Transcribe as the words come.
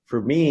For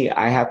me,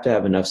 I have to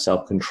have enough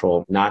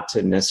self-control not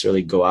to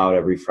necessarily go out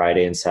every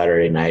Friday and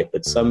Saturday night,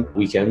 but some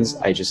weekends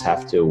I just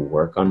have to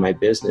work on my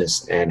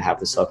business and have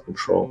the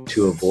self-control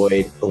to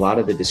avoid a lot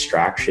of the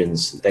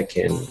distractions that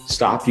can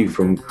stop you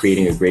from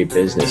creating a great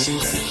business.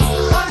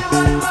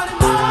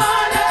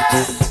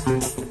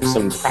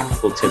 Some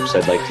practical tips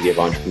I'd like to give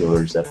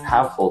entrepreneurs that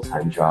have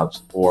full-time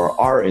jobs or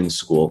are in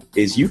school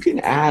is you can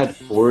add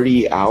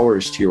 40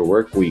 hours to your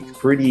work week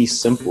pretty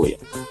simply.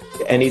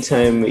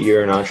 Anytime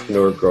you're an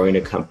entrepreneur growing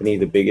a company,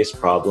 the biggest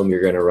problem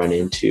you're going to run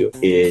into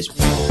is,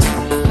 I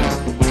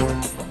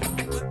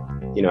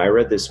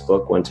read this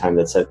book one time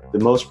that said the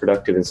most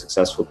productive and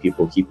successful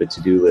people keep a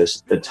to-do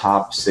list, the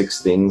top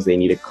 6 things they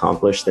need to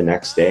accomplish the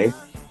next day.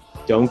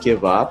 Don't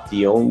give up.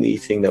 The only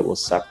thing that will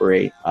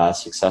separate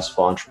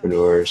successful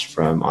entrepreneurs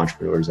from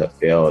entrepreneurs that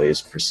fail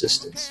is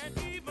persistence.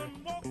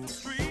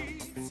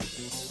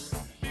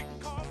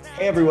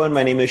 Hey everyone,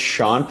 my name is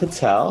Sean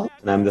Patel,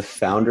 and I'm the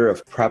founder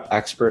of Prep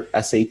Expert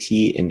SAT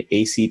and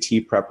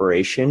ACT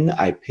Preparation.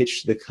 I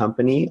pitched the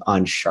company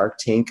on Shark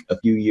Tank a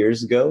few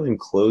years ago and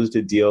closed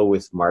a deal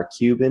with Mark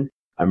Cuban.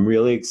 I'm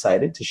really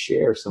excited to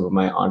share some of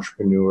my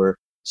entrepreneur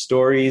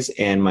stories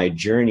and my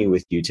journey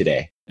with you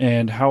today.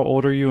 And how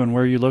old are you and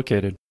where are you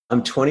located?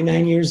 I'm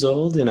 29 years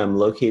old and I'm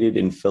located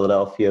in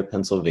Philadelphia,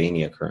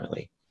 Pennsylvania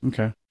currently.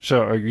 Okay.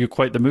 So are you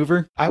quite the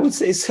mover? I would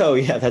say so.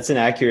 Yeah, that's an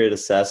accurate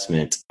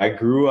assessment. I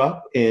grew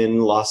up in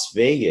Las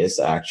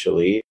Vegas,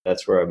 actually.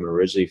 That's where I'm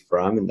originally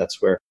from, and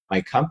that's where my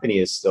company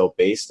is still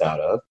based out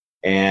of.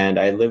 And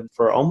I lived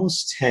for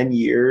almost 10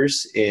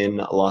 years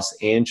in Los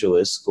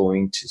Angeles,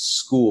 going to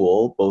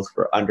school, both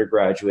for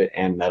undergraduate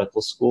and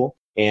medical school.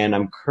 And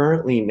I'm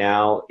currently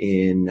now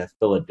in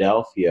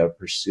Philadelphia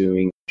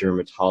pursuing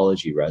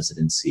dermatology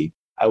residency.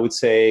 I would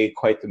say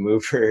quite the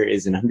mover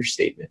is an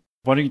understatement.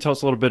 Why don't you tell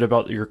us a little bit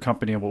about your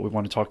company and what we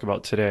want to talk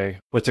about today?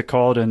 What's it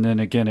called? And then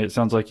again, it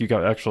sounds like you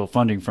got actual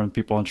funding from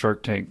people on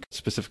Shark Tank,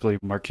 specifically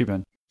Mark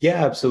Cuban.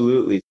 Yeah,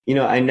 absolutely.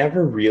 I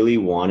never really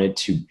wanted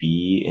to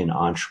be an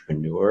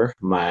entrepreneur.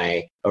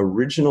 My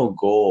original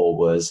goal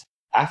was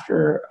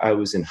after I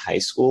was in high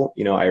school,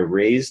 I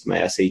raised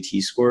my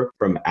SAT score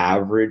from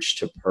average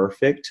to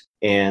perfect.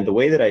 And the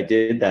way that I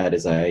did that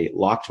is I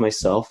locked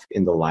myself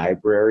in the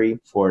library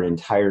for an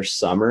entire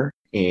summer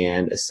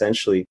and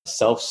essentially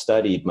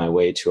self-studied my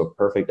way to a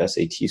perfect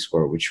SAT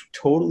score, which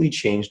totally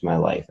changed my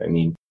life.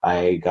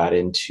 I got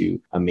into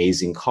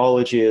amazing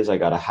colleges. I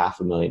got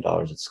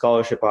 $500,000 in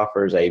scholarship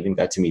offers. I even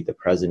got to meet the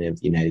president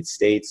of the United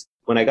States.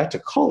 When I got to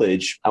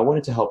college, I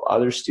wanted to help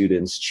other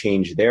students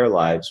change their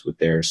lives with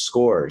their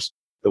scores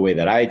the way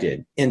that I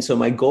did. And so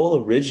my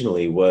goal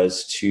originally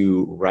was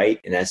to write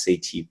an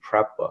SAT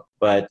prep book,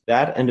 but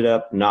that ended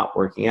up not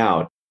working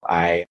out.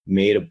 I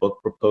made a book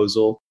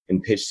proposal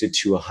and pitched it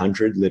to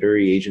 100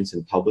 literary agents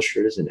and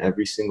publishers, and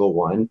every single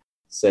one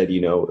said,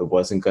 it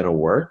wasn't going to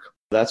work.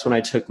 That's when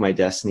I took my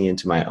destiny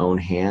into my own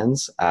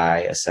hands.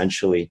 I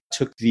essentially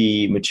took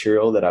the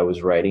material that I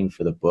was writing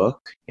for the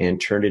book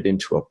and turned it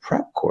into a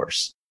prep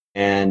course.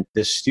 And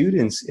the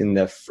students in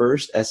the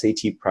first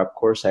SAT prep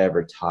course I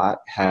ever taught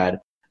had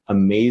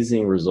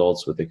amazing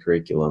results with the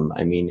curriculum.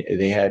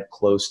 They had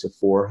close to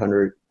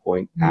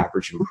 400-point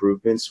average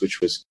improvements, which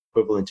was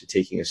equivalent to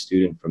taking a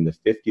student from the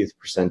 50th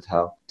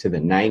percentile to the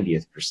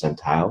 90th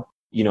percentile.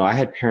 I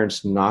had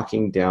parents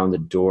knocking down the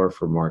door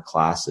for more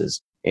classes.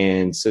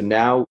 And so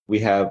now we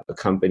have a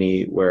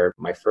company where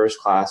my first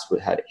class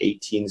had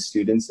 18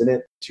 students in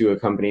it to a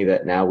company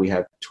that now we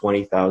have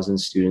 20,000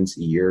 students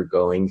a year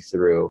going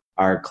through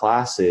our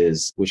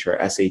classes, which are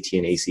SAT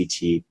and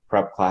ACT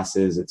prep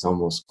classes. It's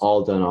almost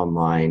all done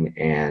online.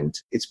 And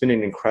it's been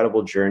an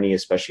incredible journey,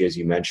 especially as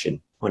you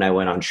mentioned, when I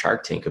went on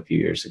Shark Tank a few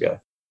years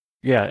ago.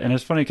 Yeah, and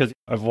it's funny because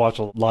I've watched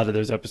a lot of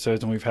those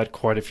episodes and we've had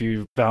quite a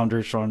few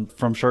founders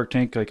from Shark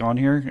Tank on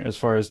here as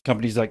far as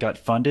companies that got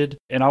funded.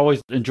 And I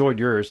always enjoyed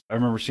yours. I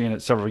remember seeing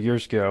it several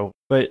years ago.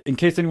 But in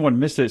case anyone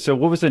missed it, so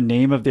what was the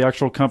name of the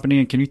actual company?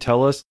 And can you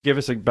give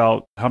us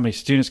about how many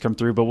students come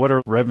through, but what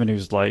are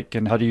revenues like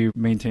and how do you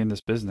maintain this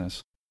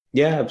business?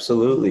 Yeah,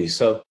 absolutely.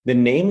 So the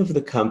name of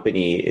the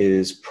company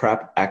is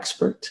Prep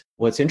Expert.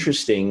 What's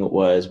interesting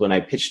was when I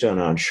pitched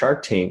on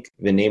Shark Tank,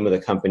 the name of the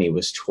company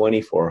was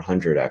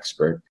 2400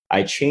 Expert.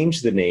 I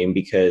changed the name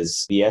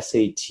because the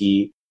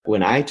SAT,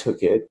 when I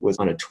took it, was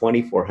on a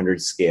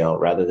 2400 scale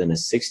rather than a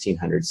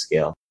 1600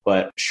 scale.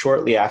 But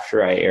shortly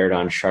after I aired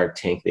on Shark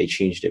Tank, they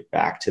changed it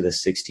back to the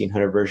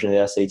 1600 version of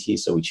the SAT.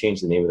 So we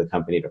changed the name of the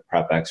company to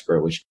Prep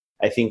Expert, which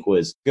I think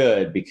was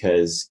good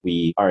because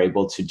we are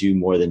able to do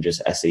more than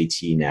just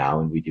SAT now,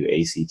 and we do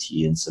ACT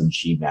and some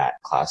GMAT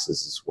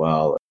classes as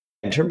well.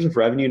 In terms of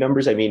revenue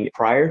numbers,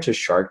 prior to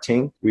Shark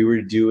Tank, we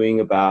were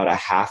doing about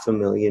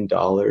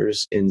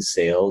 $500,000 in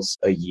sales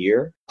a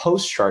year.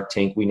 Post Shark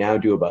Tank, we now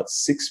do about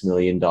 $6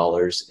 million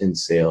in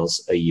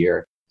sales a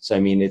year.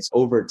 So, it's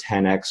over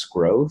 10x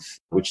growth,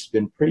 which has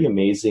been pretty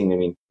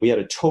amazing. We had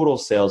a total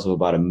sales of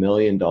about $1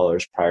 million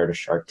prior to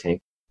Shark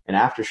Tank. And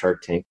after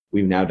Shark Tank,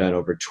 we've now done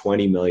over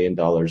 $20 million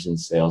in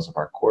sales of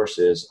our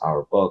courses,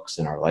 our books,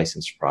 and our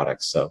licensed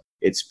products. So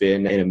it's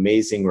been an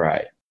amazing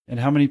ride. And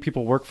how many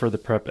people work for the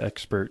Prep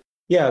Expert?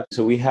 Yeah,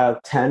 so we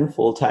have 10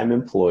 full-time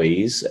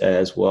employees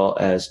as well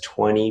as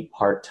 20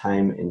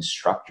 part-time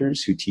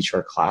instructors who teach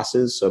our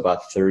classes, so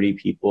about 30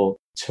 people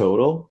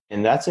total.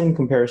 And that's in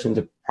comparison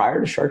to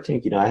prior to Shark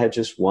Tank, I had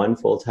just one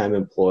full-time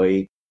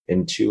employee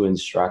and two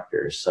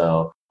instructors.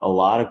 So a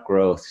lot of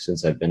growth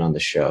since I've been on the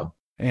show.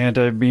 And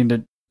I mean,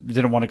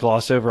 didn't want to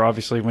gloss over,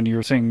 obviously, when you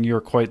were saying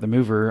you're quite the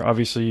mover,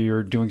 obviously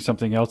you're doing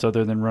something else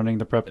other than running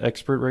the Prep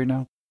Expert right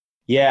now.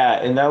 Yeah,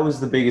 and that was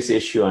the biggest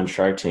issue on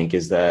Shark Tank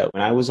is that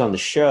when I was on the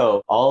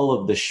show, all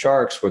of the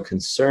sharks were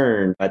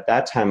concerned. At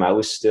that time, I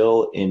was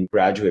still in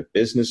graduate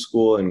business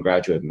school and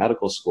graduate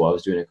medical school. I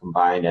was doing a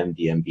combined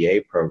MD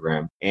MBA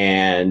program.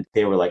 And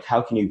they were like,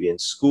 how can you be in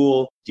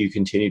school? Do you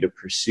continue to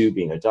pursue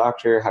being a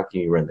doctor? How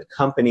can you run the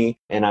company?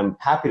 And I'm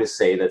happy to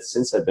say that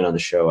since I've been on the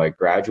show, I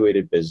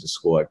graduated business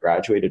school, I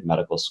graduated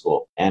medical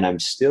school, and I'm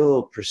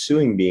still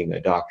pursuing being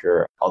a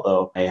doctor.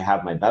 Although I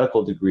have my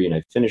medical degree and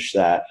I finished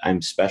that, I'm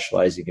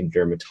specializing in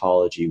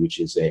dermatology, which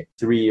is a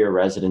 3-year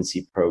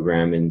residency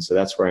program. And so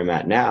that's where I'm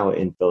at now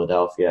in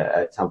Philadelphia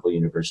at Temple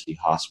University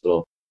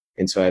Hospital.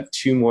 And so I have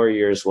 2 more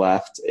years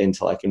left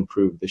until I can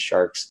prove the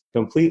sharks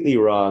completely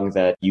wrong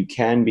that you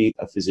can be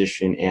a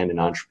physician and an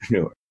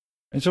entrepreneur.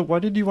 And so why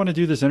did you want to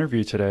do this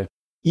interview today?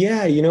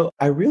 Yeah,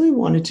 I really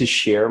wanted to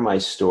share my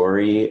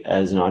story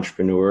as an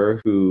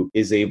entrepreneur who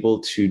is able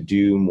to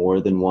do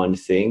more than one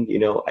thing.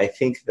 I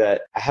think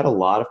that I had a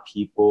lot of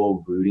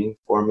people rooting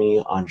for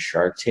me on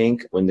Shark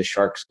Tank when the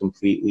sharks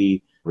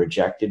completely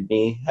rejected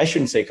me. I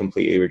shouldn't say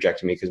completely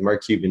rejected me because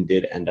Mark Cuban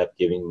did end up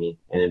giving me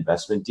an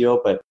investment deal,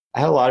 but I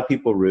had a lot of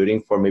people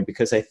rooting for me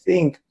because I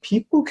think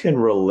people can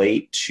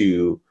relate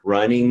to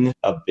running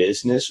a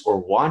business or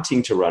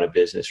wanting to run a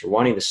business or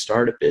wanting to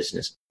start a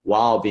business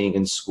while being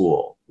in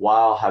school,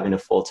 while having a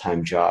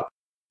full-time job.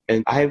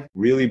 And I've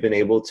really been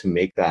able to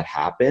make that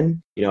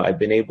happen. I've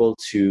been able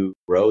to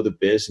grow the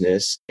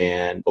business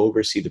and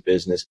oversee the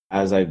business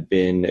as I've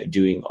been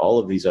doing all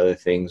of these other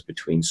things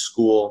between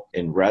school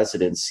and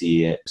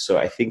residency. So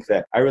I think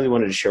that I really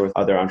wanted to share with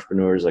other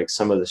entrepreneurs, like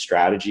some of the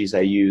strategies I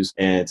use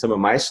and some of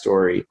my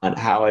story on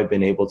how I've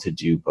been able to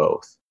do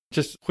both.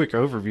 Just a quick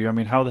overview. I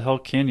mean, how the hell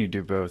can you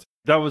do both?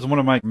 That was one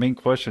of my main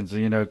questions,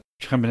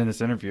 coming in this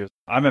interview.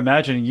 I'm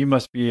imagining you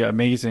must be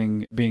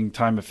amazing being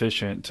time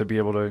efficient to be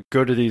able to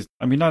go to these.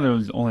 I mean, not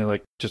only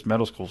like just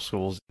medical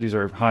schools, these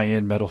are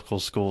high-end medical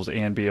schools,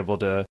 and be able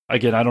to,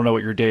 again, I don't know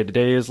what your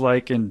day-to-day is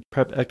like in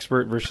Prep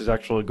Expert versus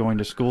actually going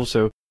to school.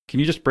 So can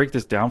you just break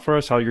this down for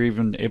us, how you're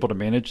even able to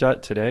manage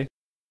that today?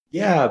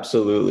 Yeah,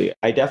 absolutely.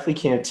 I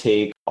definitely can't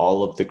take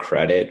all of the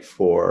credit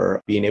for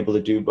being able to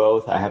do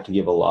both. I have to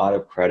give a lot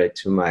of credit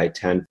to my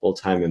 10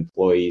 full-time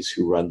employees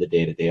who run the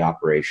day-to-day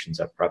operations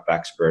at Prep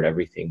Expert,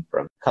 everything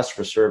from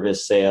customer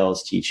service,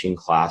 sales, teaching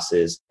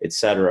classes,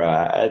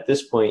 etc. At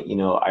this point,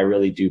 I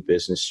really do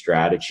business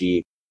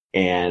strategy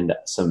and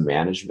some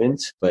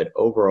management, but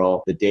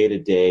overall, the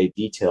day-to-day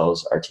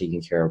details are taken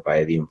care of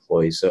by the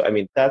employees. So,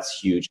 that's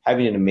huge,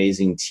 having an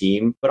amazing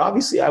team. But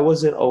obviously, I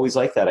wasn't always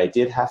like that. I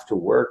did have to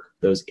work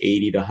those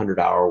 80 to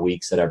 100-hour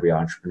weeks that every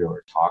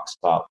entrepreneur talks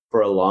about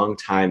for a long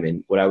time.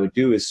 And what I would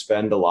do is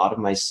spend a lot of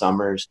my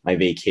summers, my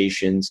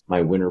vacations,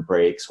 my winter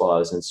breaks while I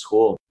was in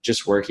school,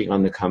 just working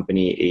on the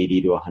company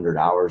 80 to 100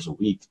 hours a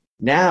week.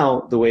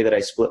 Now, the way that I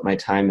split my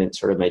time and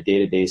sort of my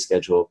day-to-day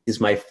schedule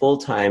is my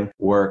full-time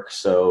work.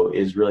 So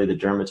is really the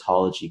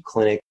dermatology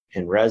clinic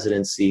and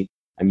residency.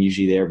 I'm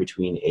usually there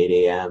between 8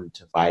 a.m.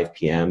 to 5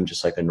 p.m.,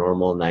 just like a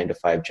normal 9 to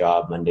 5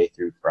 job, Monday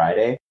through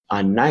Friday.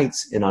 On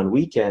nights and on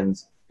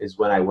weekends is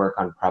when I work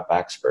on Prep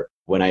Expert,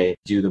 when I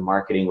do the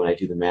marketing, when I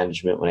do the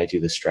management, when I do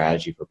the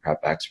strategy for Prep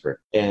Expert.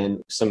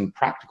 And some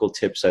practical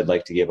tips I'd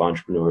like to give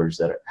entrepreneurs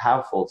that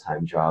have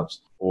full-time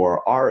jobs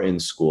or are in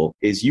school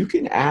is you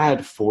can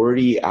add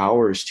 40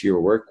 hours to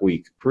your work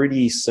week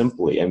pretty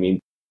simply.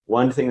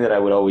 One thing that I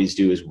would always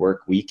do is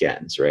work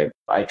weekends, right?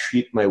 I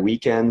treat my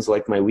weekends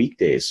like my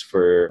weekdays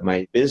for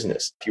my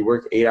business. If you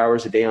work 8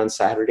 hours a day on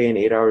Saturday and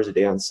 8 hours a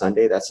day on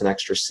Sunday, that's an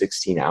extra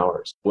 16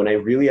 hours. When I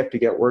really have to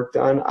get work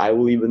done, I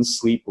will even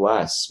sleep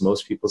less.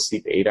 Most people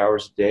sleep 8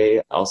 hours a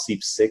day. I'll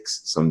sleep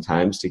 6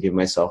 sometimes to give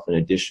myself an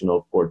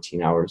additional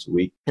 14 hours a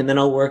week. And then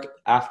I'll work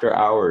after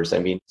hours.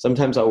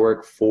 Sometimes I'll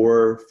work 4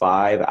 or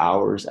 5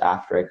 hours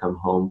after I come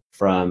home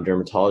from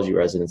dermatology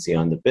residency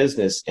on the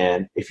business.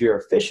 And if you're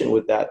efficient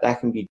with that, that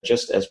can be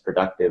just as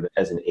productive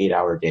as an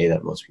 8-hour day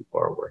that most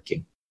people are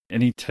working.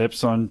 Any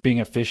tips on being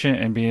efficient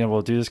and being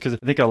able to do this? Because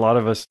I think a lot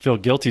of us feel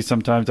guilty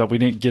sometimes that we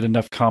didn't get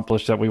enough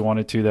accomplished that we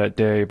wanted to that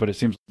day. But it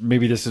seems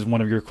maybe this is one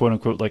of your quote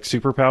unquote like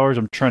superpowers.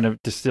 I'm trying to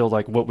distill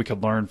like what we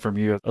could learn from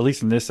you, at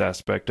least in this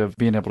aspect of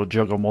being able to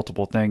juggle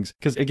multiple things.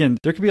 Because again,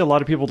 there could be a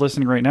lot of people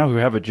listening right now who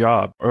have a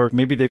job, or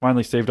maybe they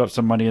finally saved up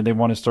some money and they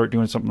want to start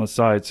doing something on the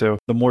side. So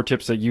the more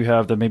tips that you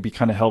have that maybe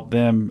kind of help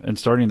them in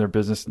starting their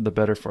business, the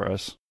better for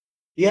us.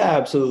 Yeah,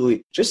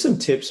 absolutely. Just some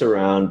tips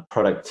around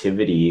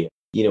productivity.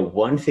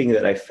 One thing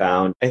that I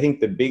found, I think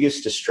the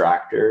biggest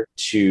distractor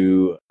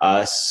to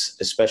us,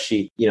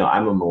 especially,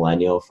 I'm a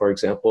millennial, for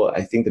example,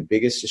 I think the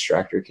biggest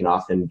distractor can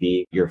often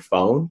be your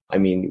phone. I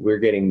mean, we're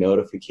getting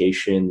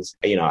notifications.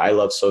 I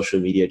love social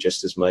media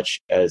just as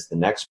much as the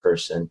next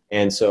person.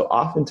 And so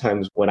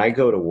oftentimes when I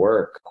go to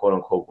work, quote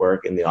unquote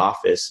work in the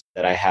office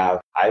that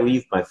I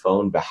leave my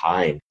phone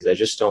behind because I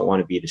just don't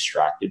want to be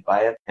distracted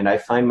by it. And I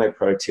find my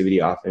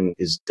productivity often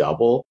is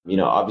double.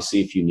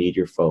 Obviously if you need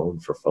your phone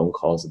for phone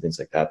calls and things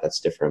like that, that's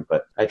different.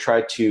 But I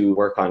try to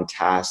work on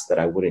tasks that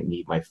I wouldn't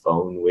need my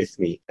phone with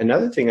me.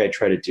 Another thing I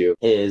try to do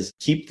is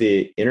keep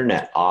the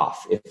internet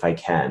off if I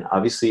can.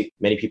 Obviously,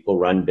 many people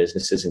run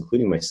businesses,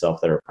 including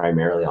myself, that are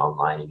primarily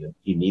online, and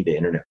you need the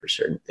internet for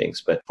certain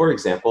things. But for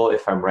example,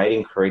 if I'm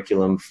writing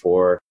curriculum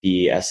for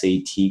the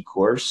SAT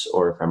course,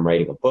 or if I'm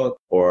writing a book,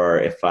 or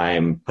if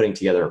I'm putting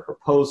together a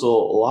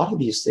proposal, a lot of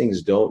these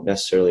things don't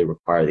necessarily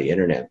require the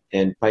internet.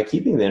 And by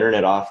keeping the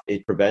internet off,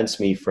 it prevents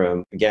me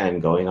from, again,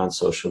 going on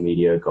social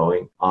media,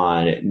 going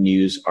on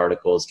news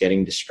articles,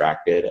 getting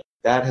distracted.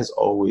 That has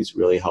always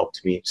really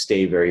helped me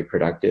stay very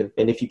productive.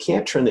 And if you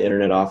can't turn the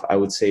internet off, I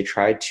would say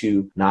try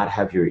to not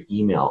have your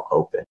email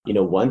open.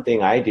 One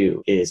thing I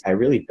do is I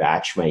really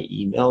batch my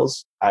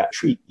emails. I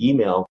treat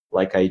email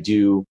like I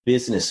do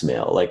business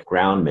mail, like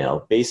ground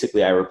mail.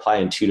 Basically, I reply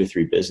in 2 to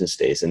 3 business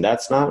days. And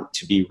that's not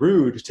to be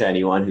rude to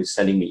anyone who's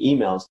sending me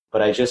emails,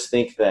 but I just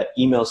think that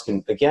emails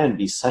can, again,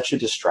 be such a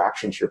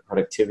distraction to your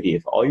productivity.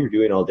 If all you're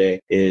doing all day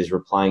is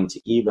replying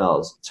to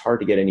emails, it's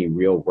hard to get any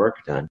real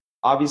work done.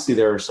 Obviously,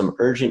 there are some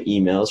urgent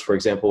emails. For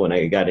example, when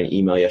I got an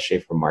email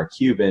yesterday from Mark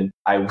Cuban,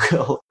 I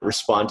will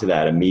respond to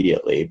that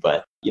immediately.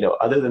 But,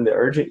 other than the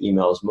urgent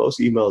emails, most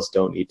emails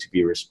don't need to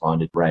be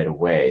responded right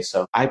away.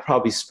 So I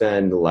probably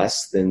spend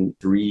less than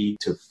 3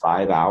 to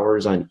 5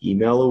 hours on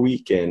email a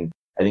week. And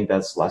I think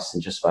that's less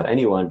than just about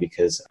anyone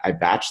because I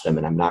batch them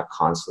and I'm not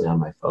constantly on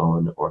my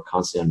phone or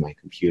constantly on my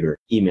computer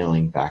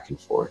emailing back and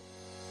forth.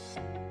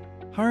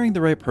 Hiring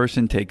the right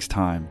person takes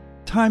time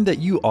that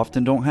you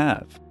often don't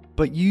have.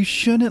 But you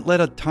shouldn't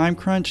let a time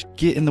crunch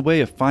get in the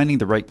way of finding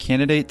the right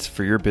candidates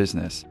for your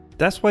business.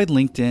 That's why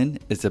LinkedIn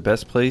is the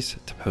best place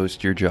to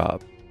post your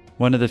job.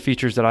 One of the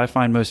features that I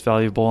find most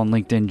valuable on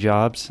LinkedIn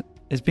Jobs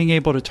is being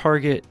able to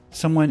target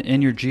someone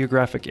in your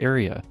geographic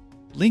area.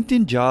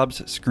 LinkedIn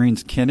Jobs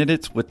screens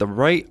candidates with the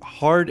right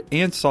hard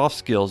and soft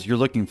skills you're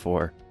looking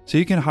for, so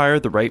you can hire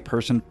the right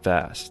person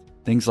fast.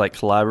 Things like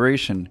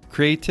collaboration,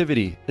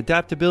 creativity,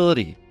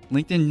 adaptability.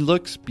 LinkedIn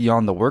looks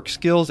beyond the work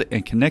skills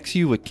and connects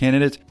you with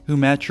candidates who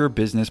match your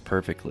business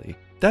perfectly.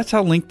 That's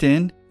how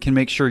LinkedIn can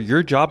make sure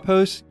your job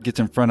post gets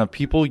in front of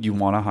people you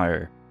want to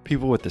hire.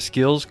 People with the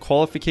skills,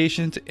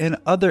 qualifications, and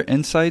other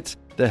insights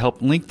that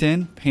help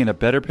LinkedIn paint a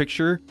better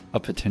picture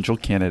of potential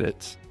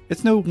candidates.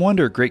 It's no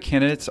wonder great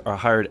candidates are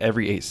hired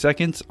every 8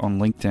 seconds on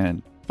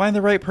LinkedIn. Find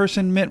the right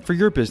person meant for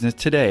your business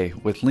today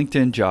with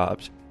LinkedIn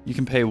Jobs. You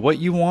can pay what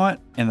you want,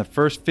 and the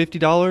first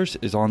 $50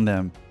 is on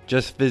them.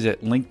 Just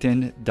visit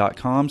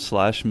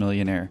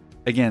linkedin.com/millionaire.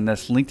 Again,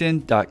 that's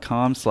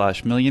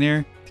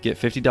linkedin.com/millionaire to get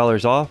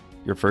 $50 off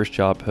your first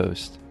job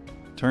post.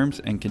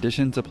 Terms and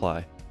conditions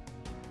apply.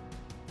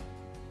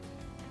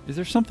 Is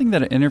there something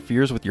that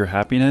interferes with your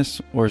happiness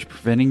or is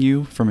preventing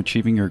you from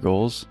achieving your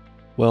goals?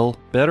 Well,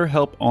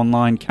 BetterHelp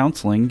Online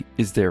Counseling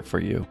is there for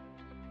you.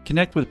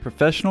 Connect with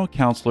professional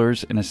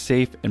counselors in a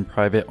safe and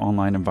private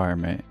online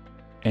environment,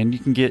 and you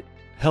can get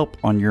help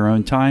on your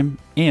own time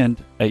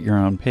and at your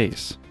own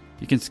pace.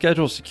 You can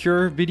schedule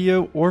secure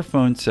video or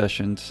phone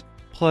sessions,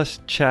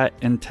 plus chat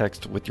and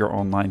text with your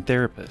online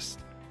therapist.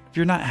 If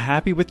you're not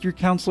happy with your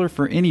counselor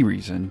for any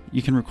reason,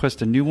 you can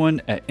request a new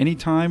one at any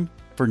time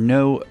for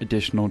no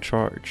additional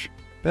charge.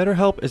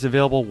 BetterHelp is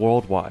available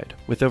worldwide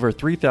with over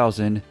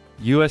 3,000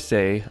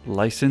 USA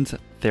licensed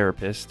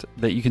therapists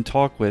that you can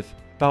talk with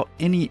about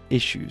any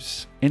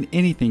issues, and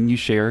anything you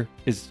share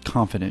is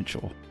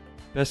confidential.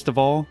 Best of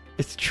all,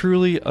 it's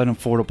truly an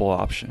affordable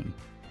option.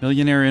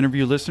 Millionaire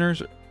Interview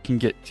listeners can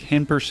get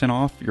 10%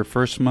 off your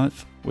first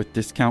month with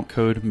discount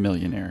code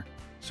millionaire.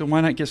 So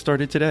why not get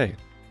started today?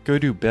 Go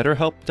to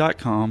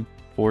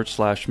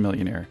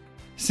betterhelp.com/millionaire.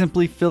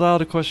 Simply fill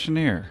out a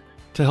questionnaire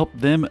to help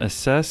them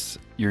assess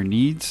your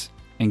needs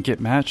and get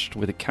matched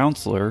with a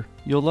counselor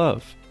you'll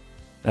love.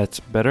 That's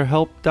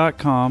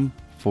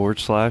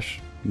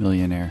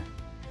betterhelp.com/millionaire.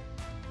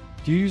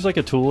 Do you use like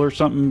a tool or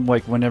something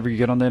like whenever you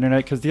get on the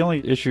internet? Because the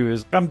only issue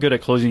is I'm good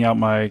at closing out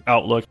my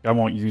Outlook. I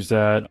won't use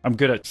that. I'm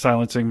good at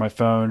silencing my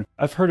phone.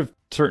 I've heard of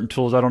certain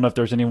tools. I don't know if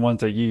there's any ones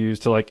that you use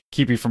to like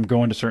keep you from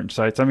going to certain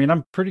sites. I mean,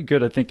 I'm pretty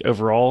good, I think,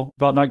 overall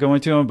about not going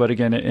to them. But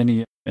again,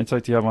 any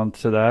insights you have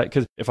onto that?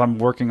 Because if I'm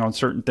working on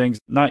certain things,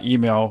 not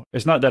email,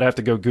 it's not that I have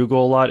to go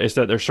Google a lot. It's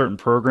that there's certain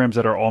programs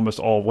that are almost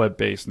all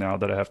web-based now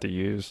that I have to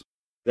use.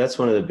 That's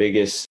one of the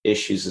biggest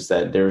issues is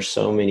that there are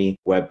so many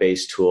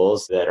web-based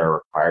tools that are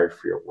required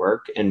for your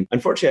work. And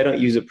unfortunately, I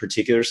don't use a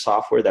particular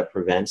software that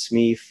prevents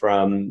me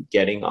from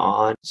getting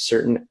on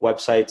certain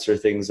websites or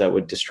things that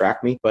would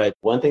distract me. But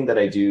one thing that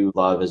I do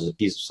love is a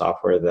piece of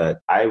software that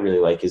I really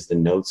like is the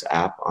Notes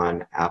app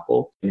on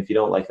Apple. And if you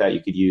don't like that,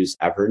 you could use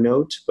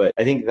Evernote. But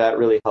I think that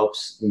really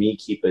helps me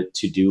keep a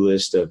to-do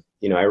list of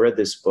I read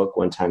this book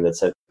one time that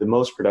said the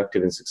most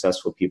productive and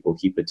successful people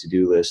keep a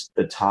to-do list,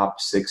 the top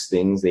 6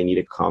 things they need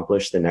to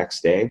accomplish the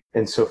next day.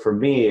 And so for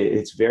me,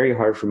 it's very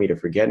hard for me to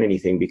forget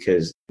anything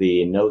because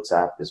the Notes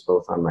app is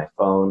both on my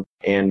phone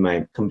and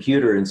my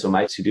computer. And so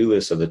my to-do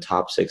list of the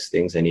top 6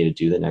 things I need to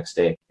do the next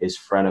day is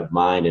front of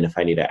mind. And if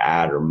I need to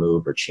add or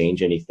move or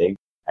change anything,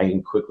 I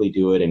can quickly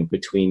do it in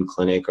between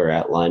clinic or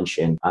at lunch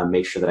and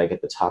make sure that I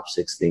get the top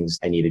 6 things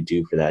I need to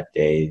do for that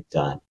day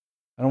done.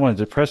 I don't want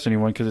to depress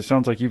anyone because it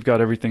sounds like you've got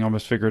everything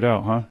almost figured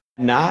out, huh?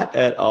 Not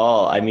at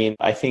all. I mean,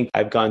 I think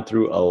I've gone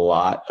through a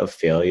lot of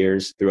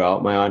failures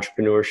throughout my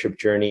entrepreneurship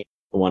journey.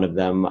 One of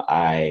them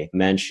I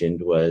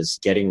mentioned was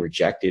getting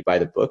rejected by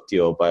the book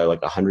deal by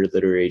like 100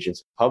 literary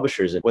agents and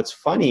publishers. And what's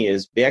funny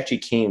is they actually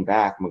came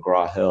back,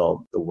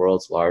 McGraw-Hill, the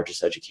world's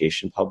largest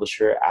education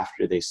publisher,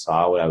 after they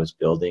saw what I was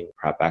building,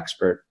 Prep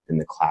Expert, in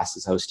the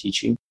classes I was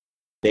teaching.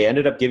 They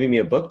ended up giving me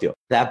a book deal.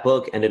 That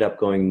book ended up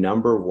going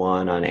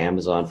 #1 on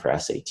Amazon for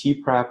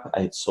SAT prep.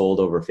 I had sold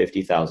over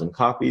 50,000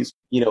 copies.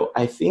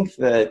 I think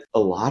that a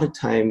lot of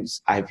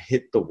times I've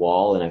hit the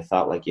wall and I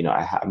thought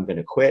I'm going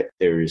to quit.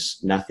 There's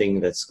nothing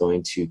that's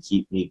going to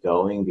keep me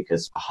going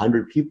because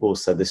 100 people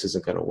said this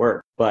isn't going to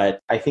work. But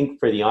I think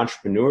for the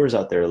entrepreneurs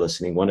out there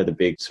listening, one of the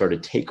big sort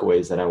of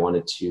takeaways that I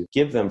wanted to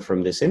give them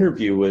from this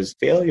interview was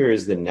failure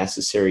is the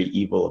necessary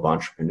evil of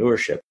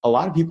entrepreneurship. A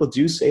lot of people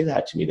do say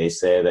that to me. They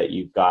say that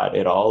you've got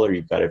it all or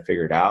you've got it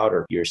figured out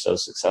or you're so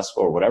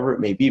successful or whatever it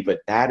may be,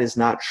 but that is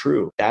not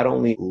true. That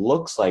only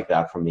looks like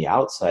that from the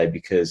outside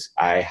because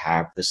I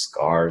have the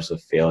scars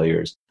of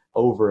failures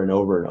over and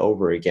over and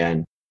over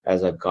again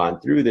as I've gone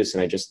through this,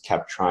 and I just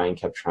kept trying.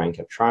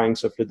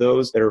 So for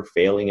those that are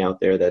failing out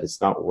there that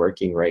it's not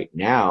working right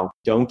now,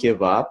 don't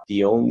give up.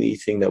 The only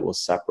thing that will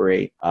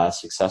separate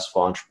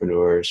successful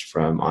entrepreneurs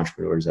from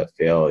entrepreneurs that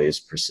fail is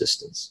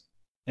persistence.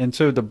 And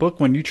so the book,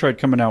 when you tried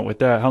coming out with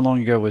that, how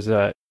long ago was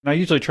that? And I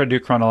usually try to do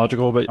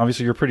chronological, but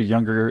obviously you're pretty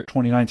younger,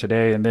 29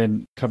 today, and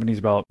then company's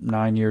about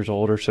 9 years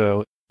old or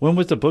so. When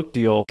was the book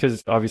deal?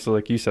 Because obviously,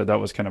 like you said, that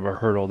was kind of a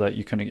hurdle that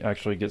you couldn't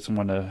actually get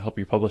someone to help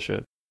you publish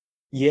it.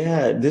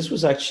 Yeah, this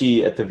was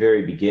actually at the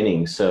very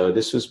beginning. So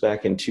this was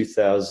back in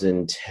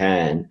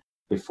 2010,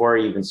 before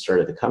I even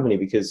started the company,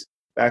 because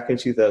back in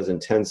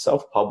 2010,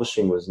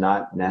 self-publishing was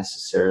not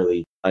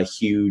necessarily a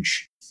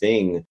huge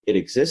thing. It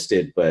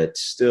existed, but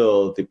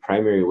still the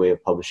primary way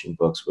of publishing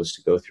books was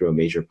to go through a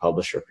major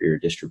publisher for your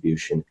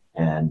distribution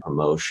and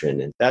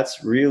promotion. And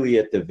that's really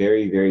at the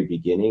very, very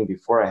beginning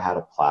before I had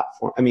a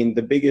platform. I mean,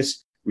 the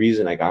biggest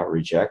reason I got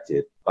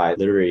rejected by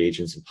literary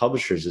agents and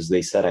publishers is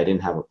they said I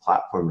didn't have a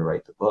platform to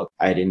write the book.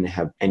 I didn't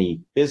have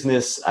any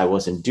business. I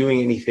wasn't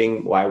doing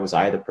anything. Why was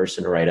I the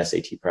person to write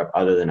SAT prep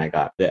other than I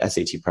got the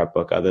SAT prep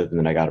book, other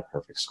than I got a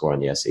perfect score on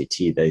the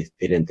SAT? They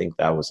didn't think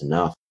that was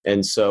enough.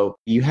 And so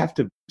you have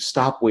to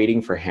stop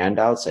waiting for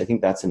handouts. I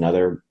think that's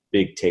another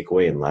big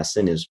takeaway and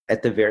lesson is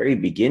at the very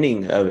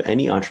beginning of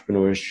any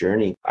entrepreneur's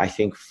journey. I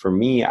think for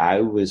me, I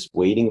was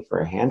waiting for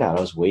a handout.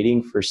 I was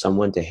waiting for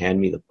someone to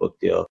hand me the book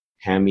deal,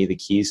 hand me the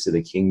keys to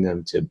the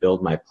kingdom to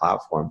build my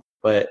platform.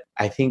 But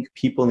I think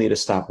people need to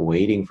stop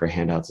waiting for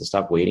handouts and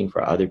stop waiting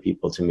for other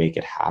people to make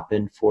it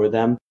happen for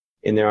them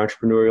in their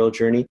entrepreneurial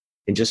journey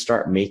and just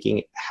start making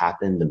it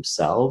happen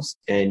themselves.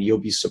 And you'll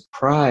be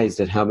surprised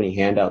at how many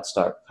handouts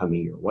start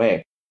coming your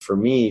way. For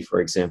me,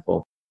 for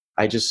example,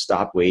 I just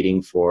stopped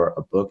waiting for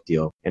a book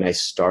deal and I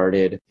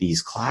started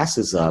these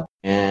classes up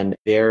and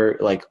they're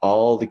like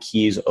all the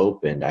keys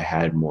opened. I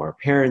had more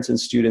parents and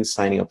students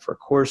signing up for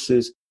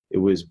courses. It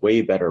was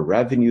way better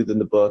revenue than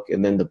the book.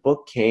 And then the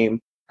book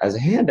came as a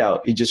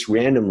handout. It just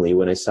randomly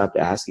when I stopped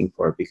asking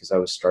for it because I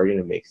was starting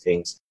to make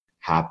things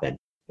happen.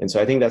 And so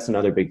I think that's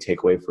another big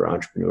takeaway for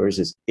entrepreneurs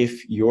is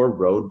if your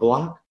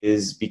roadblock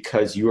is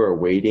because you are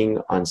waiting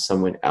on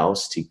someone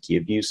else to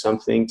give you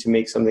something to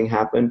make something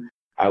happen,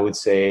 I would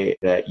say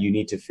that you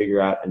need to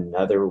figure out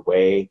another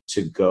way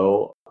to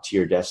go to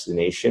your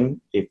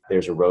destination if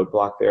there's a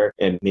roadblock there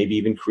and maybe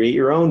even create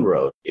your own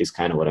road is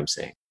kind of what I'm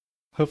saying.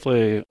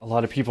 Hopefully a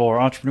lot of people are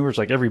entrepreneurs.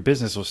 Like every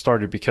business was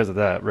started because of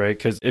that, right?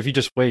 Because if you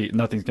just wait,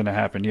 nothing's going to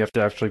happen. You have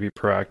to actually be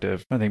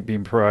proactive. I think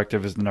being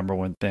proactive is the number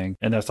one thing.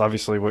 And that's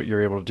obviously what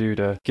you're able to do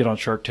to get on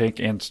Shark Tank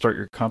and start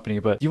your company.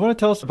 But do you want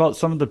to tell us about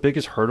some of the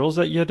biggest hurdles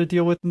that you had to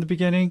deal with in the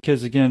beginning?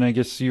 Because again, I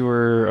guess you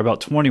were about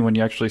 20 when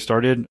you actually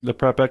started the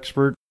Prep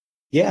Expert.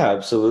 Yeah,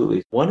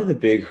 absolutely. One of the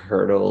big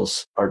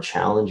hurdles or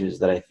challenges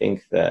that I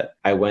think that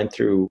I went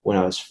through when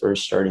I was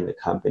first starting the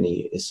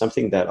company is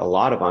something that a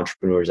lot of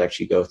entrepreneurs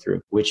actually go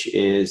through, which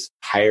is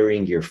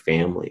hiring your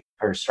family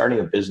or starting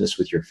a business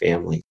with your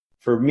family.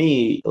 For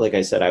me, like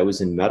I said, I was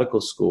in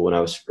medical school when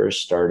I was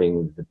first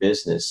starting the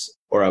business,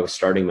 or I was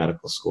starting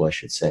medical school, I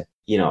should say.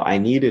 I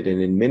needed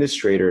an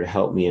administrator to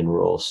help me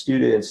enroll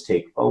students,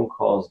 take phone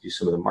calls, do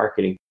some of the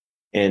marketing.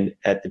 And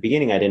at the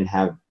beginning, I didn't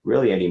have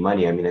really any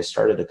money. I mean, I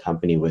started the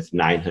company with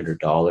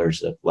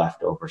 $900 of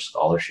leftover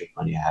scholarship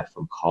money I had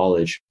from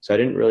college. So I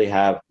didn't really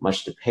have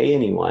much to pay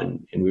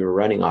anyone, and we were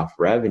running off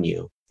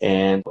revenue.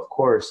 And of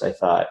course, I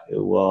thought,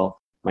 well,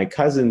 my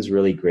cousin's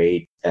really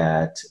great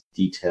at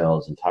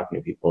details and talking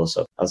to people.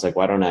 So I was like,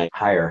 why don't I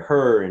hire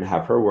her and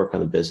have her work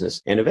on the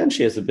business? And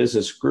eventually, as the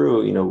business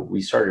grew,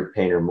 we started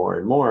paying her more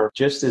and more.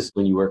 Just as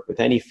when you work with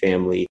any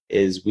family,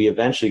 is we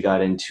eventually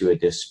got into a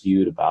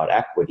dispute about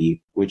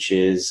equity, which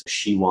is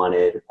she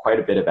wanted quite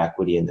a bit of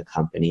equity in the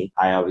company.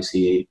 I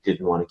obviously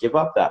didn't want to give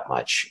up that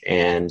much.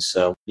 And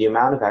so the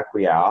amount of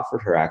equity I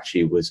offered her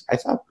actually was, I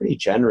thought, pretty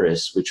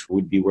generous, which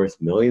would be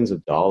worth millions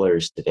of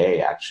dollars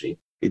today, actually.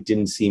 It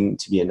didn't seem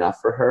to be enough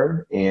for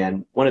her.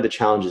 And one of the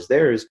challenges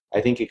there is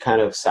I think it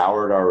kind of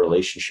soured our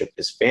relationship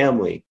as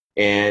family.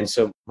 And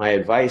so my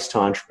advice to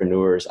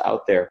entrepreneurs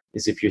out there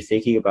is if you're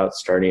thinking about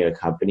starting a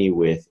company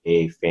with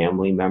a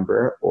family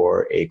member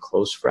or a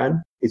close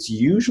friend, it's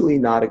usually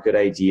not a good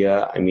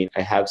idea. I mean,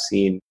 I have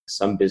seen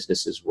some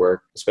businesses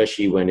work,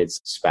 especially when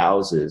it's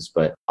spouses,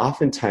 but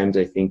oftentimes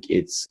I think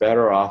it's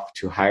better off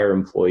to hire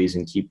employees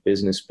and keep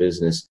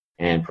business,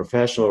 and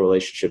professional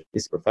relationship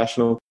is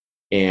professional,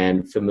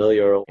 and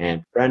familial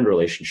and friend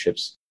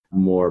relationships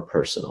more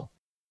personal.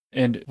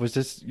 And was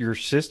this your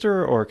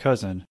sister or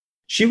cousin?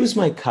 She was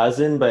my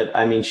cousin, but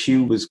I mean, she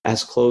was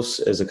as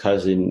close as a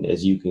cousin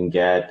as you can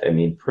get. I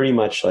mean, pretty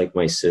much like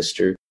my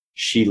sister.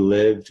 She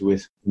lived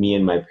with me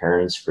and my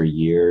parents for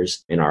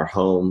years in our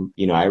home.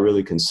 I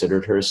really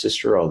considered her a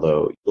sister,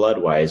 although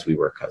blood-wise, we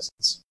were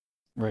cousins.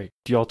 Right.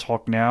 Do y'all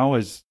talk now?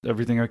 Is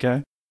everything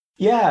okay?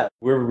 Yeah,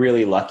 we're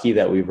really lucky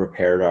that we've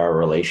repaired our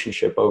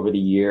relationship over the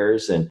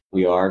years and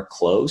we are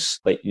close.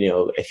 But,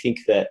 I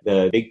think that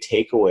the big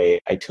takeaway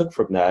I took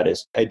from that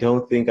is I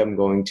don't think I'm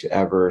going to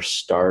ever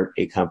start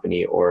a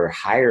company or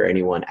hire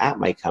anyone at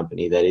my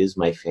company that is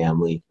my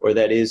family or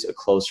that is a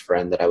close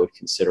friend that I would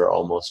consider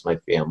almost my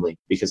family,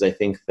 because I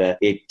think that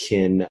it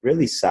can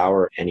really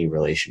sour any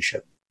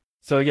relationship.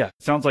 So yeah,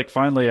 sounds like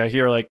finally I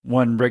hear like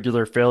one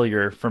regular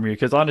failure from you.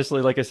 Because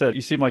honestly, like I said,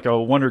 you seem like a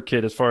wonder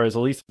kid as far as at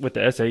least with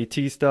the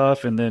SAT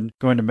stuff and then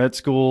going to med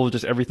school,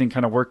 just everything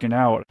kind of working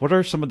out. What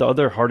are some of the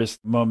other hardest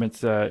moments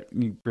that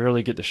you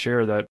barely get to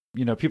share that,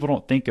 people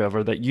don't think of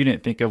or that you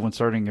didn't think of when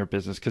starting your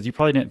business? Because you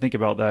probably didn't think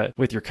about that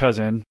with your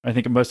cousin. I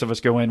think most of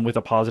us go in with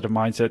a positive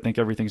mindset, think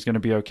everything's going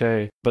to be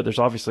okay. But there's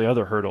obviously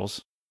other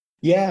hurdles.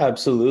 Yeah,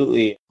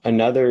 absolutely.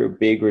 Another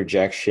big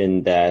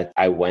rejection that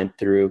I went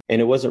through, and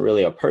it wasn't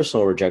really a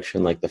personal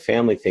rejection like the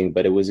family thing,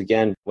 but it was,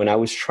 again, when I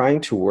was trying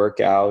to work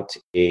out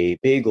a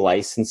big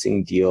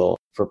licensing deal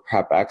for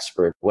Prep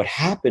Expert, what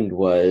happened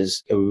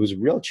was it was a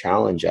real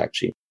challenge,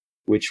 actually,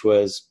 which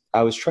was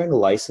I was trying to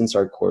license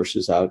our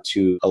courses out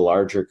to a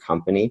larger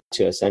company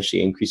to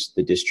essentially increase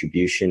the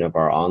distribution of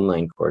our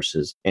online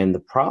courses. And the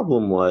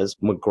problem was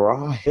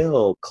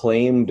McGraw-Hill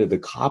claimed the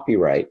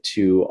copyright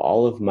to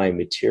all of my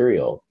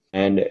material.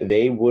 And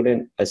they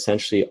wouldn't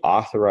essentially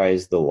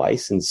authorize the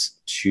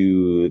license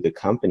to the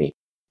company.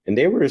 And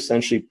they were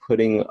essentially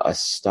putting a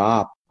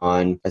stop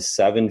on a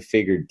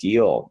seven-figure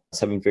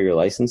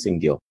licensing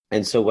deal.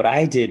 And so what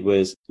I did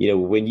was,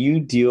 when you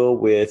deal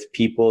with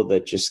people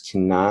that just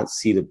cannot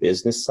see the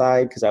business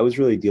side, because I was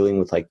really dealing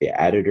with like the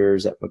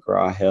editors at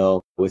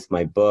McGraw-Hill with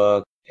my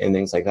book and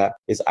things like that,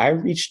 is I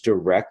reached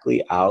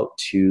directly out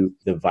to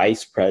the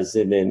vice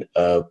president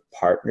of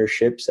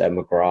partnerships at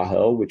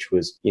McGraw-Hill, which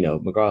was,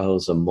 McGraw-Hill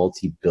is a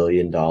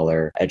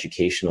multi-billion-dollar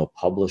educational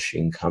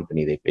publishing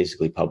company. They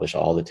basically publish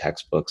all the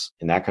textbooks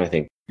and that kind of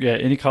thing. Yeah,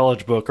 any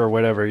college book or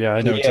whatever. Yeah,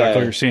 I know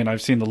exactly what you're seeing.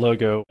 I've seen the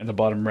logo in the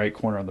bottom right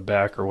corner on the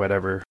back or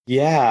whatever.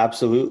 Yeah,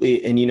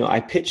 absolutely. And, I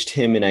pitched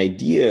him an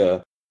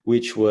idea,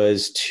 which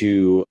was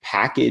to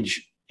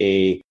package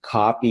a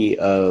copy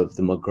of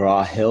the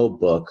McGraw-Hill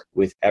book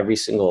with every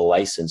single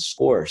licensed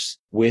course.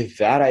 With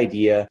that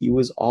idea, he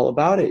was all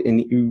about it. And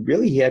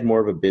he had more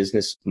of a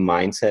business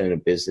mindset and a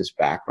business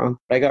background.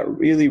 But I got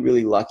really,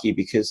 really lucky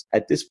because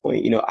at this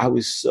point, I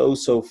was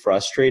so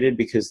frustrated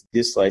because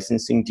this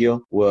licensing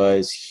deal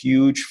was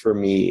huge for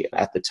me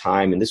at the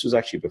time. And this was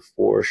actually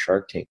before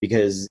Shark Tank,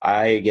 because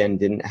I, again,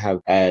 didn't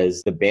have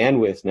as the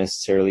bandwidth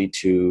necessarily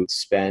to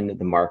spend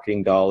the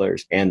marketing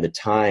dollars and the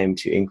time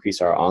to increase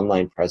our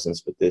online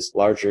presence, but this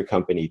larger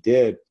company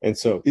did. And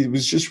so it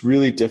was just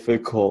really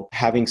difficult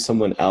having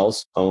someone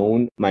else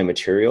own my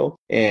material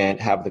and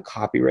have the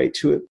copyright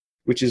to it,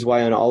 which is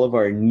why on all of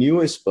our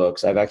newest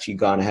books, I've actually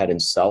gone ahead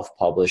and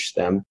self-published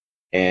them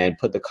and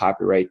put the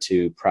copyright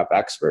to Prep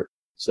Expert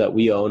so that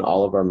we own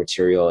all of our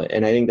material.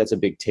 And I think that's a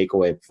big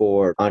takeaway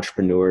for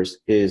entrepreneurs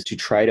is to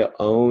try to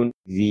own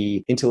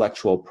the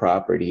intellectual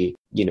property,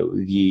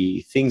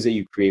 the things that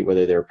you create,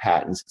 whether they're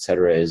patents, et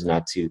cetera, is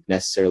not to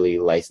necessarily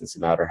license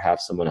them out or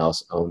have someone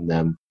else own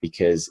them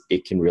because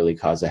it can really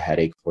cause a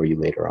headache for you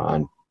later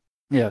on.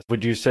 Yeah.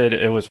 Would you say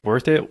it was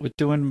worth it with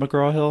doing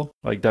McGraw-Hill,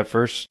 like that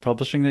first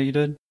publishing that you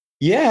did?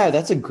 Yeah,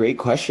 that's a great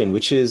question,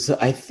 which is,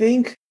 I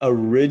think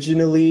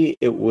Originally,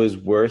 it was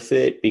worth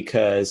it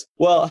because,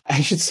 well,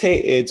 I should say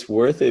it's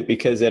worth it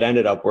because it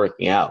ended up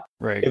working out.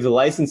 Right. If the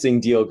licensing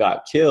deal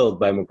got killed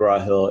by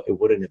McGraw-Hill, it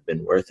wouldn't have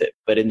been worth it.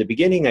 But in the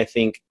beginning, I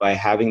think by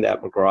having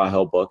that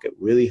McGraw-Hill book, it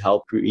really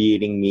helped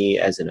creating me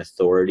as an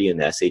authority in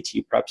the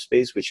SAT prep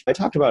space, which I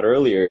talked about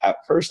earlier. At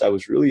first, I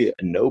was really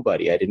a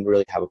nobody. I didn't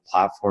really have a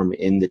platform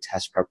in the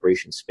test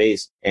preparation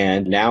space.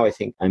 And now I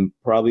think I'm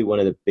probably one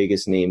of the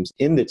biggest names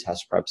in the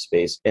test prep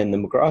space. And the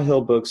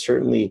McGraw-Hill book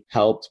certainly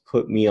helped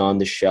put me on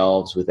the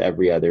shelves with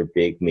every other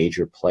big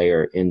major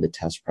player in the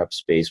test prep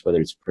space,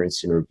 whether it's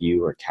Princeton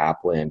Review or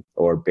Kaplan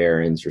or Barron's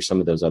or some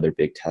of those other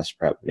big test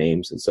prep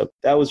names. And so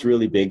that was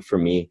really big for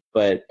me.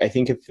 But I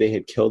think if they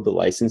had killed the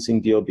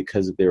licensing deal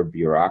because of their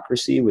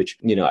bureaucracy, which,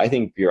 I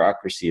think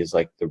bureaucracy is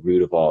like the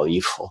root of all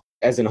evil.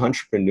 As an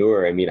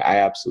entrepreneur, I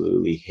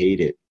absolutely hate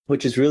it.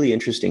 Which is really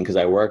interesting because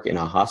I work in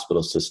a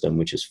hospital system,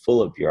 which is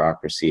full of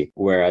bureaucracy,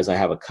 whereas I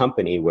have a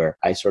company where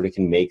I sort of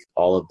can make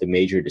all of the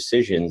major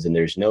decisions and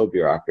there's no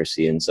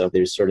bureaucracy. And so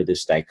there's sort of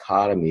this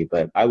dichotomy,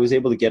 but I was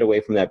able to get away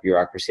from that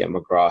bureaucracy at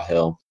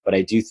McGraw-Hill. But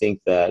I do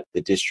think that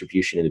the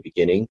distribution in the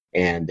beginning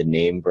and the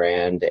name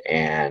brand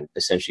and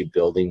essentially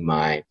building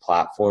my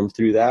platform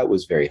through that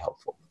was very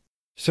helpful.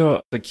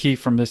 So the key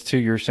from this too,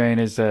 you're saying,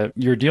 is that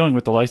you're dealing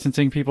with the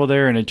licensing people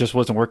there and it just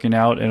wasn't working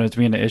out and it's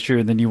being an issue.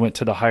 And then you went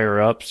to the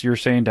higher ups, you're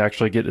saying, to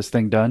actually get this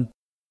thing done?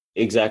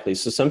 Exactly.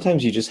 So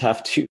sometimes you just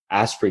have to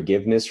ask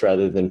forgiveness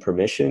rather than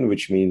permission,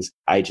 which means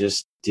I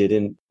just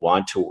didn't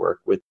want to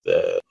work with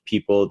the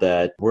people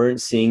that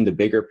weren't seeing the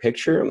bigger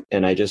picture.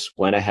 And I just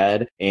went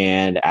ahead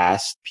and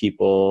asked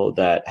people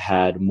that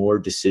had more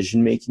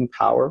decision-making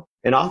power.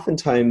 And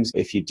oftentimes,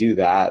 if you do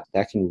that,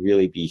 that can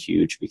really be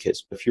huge,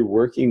 because if you're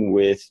working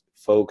with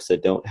folks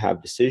that don't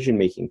have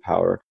decision-making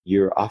power,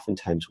 you're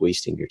oftentimes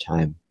wasting your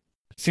time.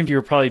 It seemed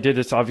you probably did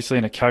this obviously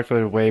in a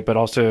calculated way, but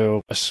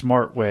also a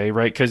smart way,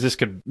 right? Because this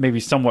could maybe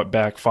somewhat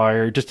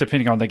backfire, just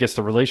depending on, I guess,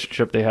 the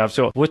relationship they have.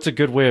 So what's a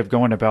good way of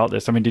going about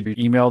this? Did you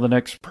email the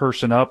next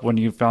person up when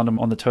you found them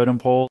on the totem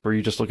pole? Or are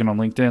you just looking on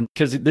LinkedIn?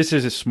 Because this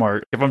is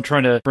smart. If I'm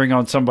trying to bring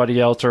on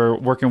somebody else or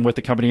working with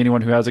a company,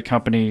 anyone who has a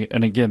company,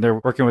 and again, they're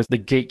working with the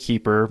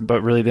gatekeeper,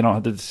 but really they don't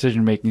have the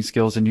decision-making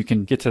skills, and you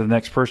can get to the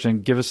next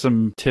person, give us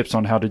some tips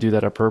on how to do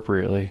that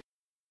appropriately.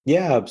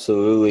 Yeah,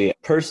 absolutely.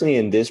 Personally,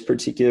 in this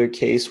particular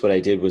case, what I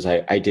did was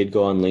I did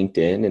go on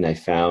LinkedIn and I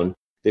found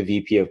the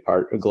VP of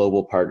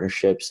Global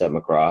Partnerships at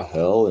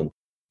McGraw-Hill and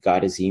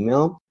got his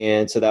email.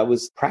 And so that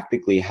was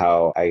practically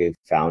how I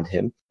found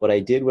him. What I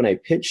did when I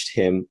pitched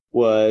him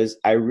was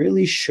I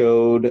really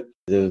showed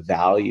the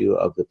value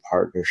of the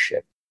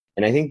partnership.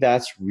 And I think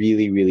that's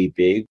really, really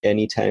big.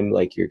 Anytime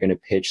you're going to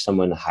pitch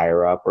someone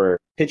higher up or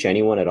pitch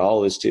anyone at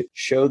all, is to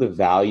show the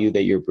value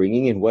that you're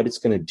bringing and what it's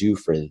going to do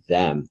for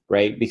them,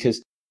 right?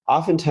 Because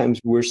oftentimes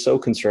we're so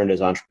concerned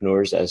as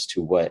entrepreneurs as to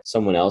what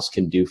someone else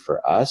can do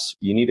for us.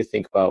 You need to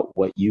think about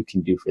what you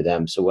can do for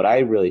them. So what I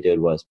really did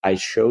was I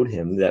showed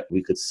him that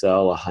we could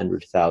sell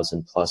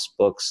 100,000 plus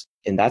books.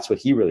 And that's what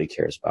he really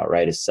cares about,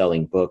 right? Is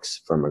selling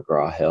books for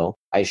McGraw-Hill.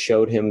 I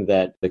showed him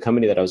that the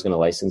company that I was going to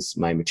license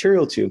my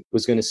material to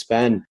was going to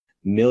spend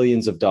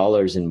millions of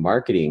dollars in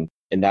marketing.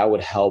 And that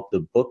would help the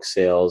book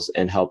sales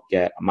and help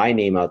get my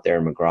name out there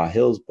and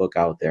McGraw-Hill's book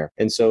out there.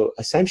 And so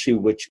essentially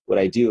what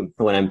I do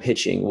when I'm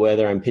pitching,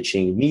 whether I'm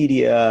pitching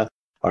media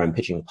or I'm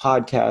pitching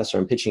podcasts or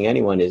I'm pitching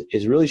anyone,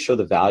 is really show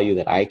the value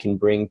that I can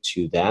bring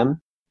to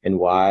them and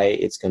why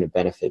it's going to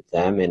benefit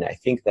them. And I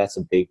think that's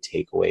a big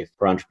takeaway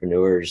for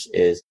entrepreneurs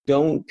is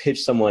don't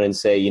pitch someone and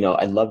say,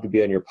 I'd love to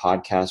be on your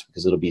podcast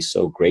because it'll be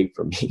so great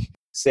for me.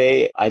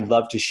 Say, I'd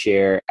love to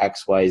share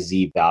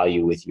XYZ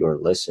value with your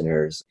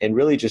listeners, and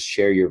really just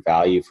share your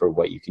value for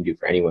what you can do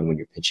for anyone when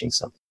you're pitching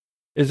something.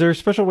 Is there a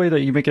special way that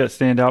you make that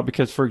stand out?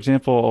 Because, for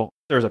example,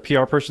 there's a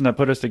PR person that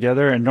put us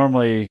together, and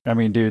normally,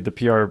 the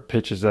PR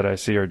pitches that I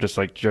see are just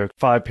like joke,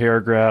 5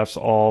 paragraphs,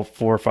 all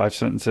 4 or 5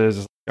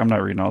 sentences. I'm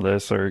not reading all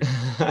this, or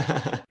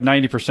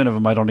 90% of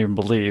them I don't even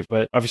believe.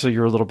 But obviously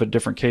you're a little bit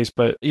different case.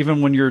 But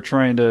even when you're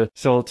trying to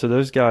sell it to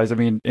those guys,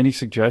 any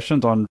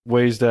suggestions on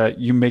ways that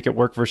you make it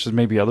work versus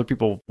maybe other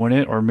people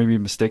wouldn't, or maybe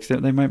mistakes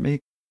that they might make?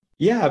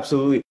 Yeah,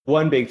 absolutely.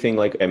 One big thing,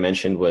 like I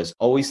mentioned, was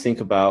always think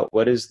about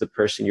what is the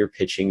person you're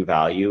pitching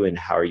value and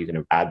how are you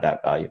going to add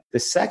that value. The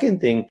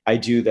second thing I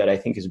do that I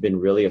think has been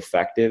really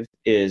effective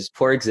is,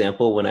 for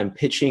example, when I'm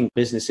pitching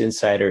Business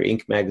Insider,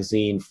 Inc.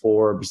 magazine,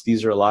 Forbes,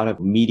 these are a lot of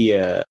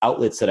media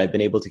outlets that I've been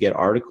able to get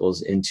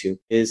articles into,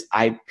 is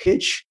I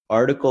pitch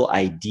article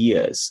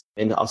ideas.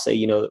 And I'll say,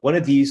 one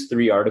of these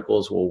 3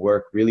 articles will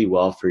work really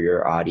well for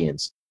your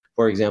audience.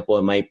 For example,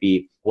 it might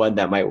be one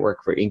that might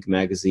work for Inc.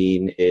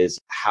 magazine is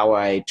how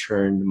I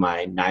turned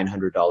my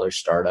 $900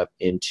 startup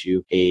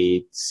into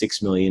a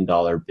 $6 million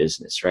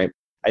business, right?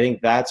 I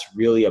think that's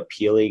really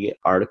appealing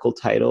article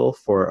title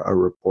for a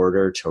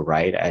reporter to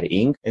write at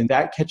Inc. And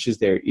that catches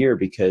their ear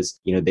because,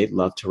 they'd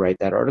love to write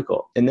that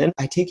article. And then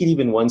I take it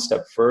even one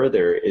step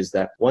further is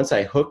that once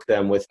I hook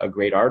them with a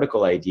great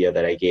article idea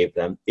that I gave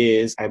them,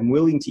 is I'm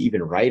willing to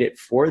even write it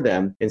for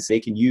them and so they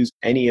can use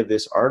any of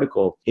this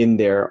article in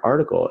their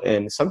article.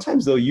 And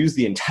sometimes they'll use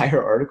the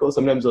entire article.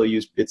 Sometimes they'll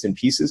use bits and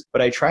pieces,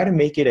 but I try to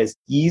make it as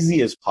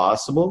easy as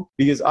possible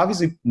because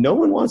obviously no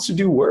one wants to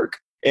do work.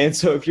 And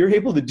so if you're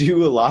able to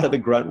do a lot of the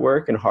grunt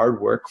work and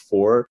hard work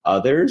for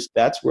others,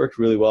 that's worked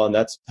really well. And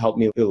that's helped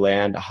me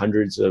land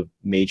hundreds of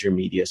major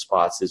media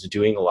spots is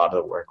doing a lot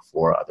of the work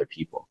for other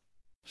people.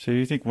 So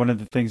you think one of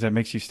the things that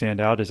makes you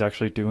stand out is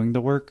actually doing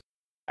the work?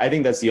 I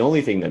think that's the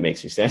only thing that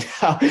makes me stand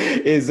out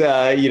is,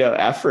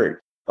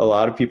 effort. A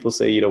lot of people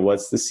say,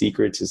 what's the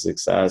secret to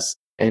success?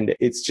 And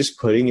it's just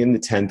putting in the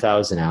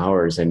 10,000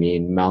 hours. I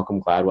mean,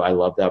 Malcolm Gladwell, I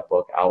love that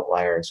book,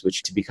 Outliers,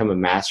 which to become a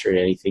master at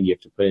anything, you have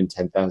to put in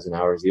 10,000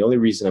 hours. The only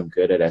reason I'm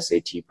good at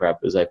SAT prep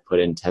is I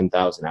put in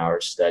 10,000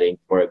 hours studying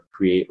for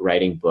it,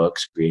 writing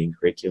books, creating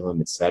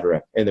curriculum,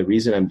 etc. And the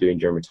reason I'm doing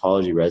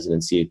dermatology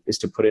residency is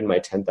to put in my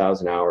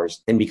 10,000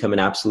 hours and become an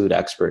absolute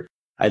expert.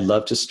 I'd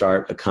love to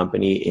start a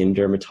company in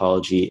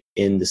dermatology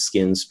in the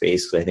skin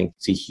space because I think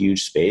it's a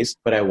huge space,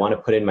 but I want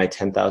to put in my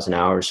 10,000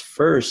 hours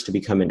first to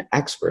become an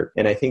expert.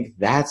 And I think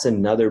that's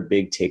another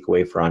big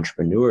takeaway for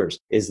entrepreneurs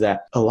is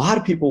that a lot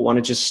of people want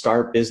to just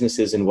start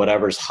businesses in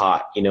whatever's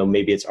hot.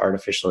 Maybe it's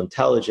artificial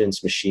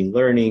intelligence, machine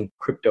learning,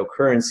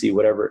 cryptocurrency,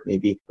 whatever it may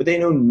be, but they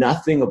know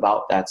nothing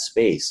about that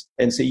space.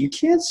 And so you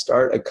can't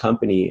start a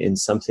company in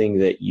something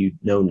that you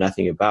know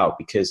nothing about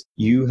because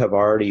you have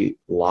already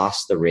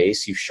lost the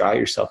race. You've shot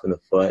yourself in the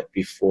foot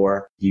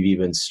before you've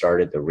even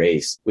started the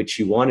race. What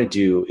you want to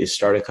do is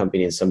start a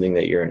company in something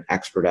that you're an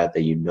expert at,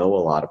 that you know a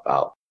lot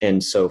about.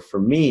 And so for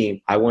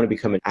me, I want to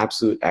become an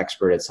absolute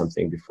expert at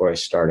something before I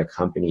start a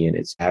company and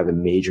it's have a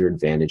major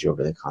advantage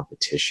over the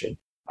competition.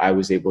 I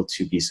was able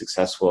to be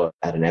successful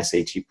at an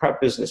SAT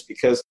prep business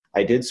because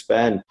I did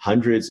spend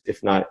hundreds,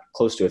 if not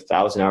close to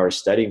 1,000 hours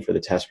studying for the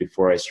test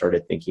before I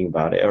started thinking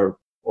about it, or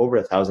over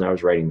 1,000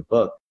 hours writing the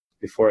book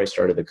before I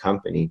started the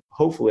company.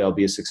 Hopefully I'll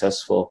be a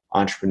successful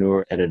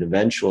entrepreneur at an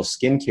eventual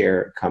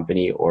skincare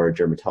company or a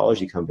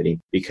dermatology company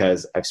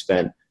because I've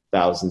spent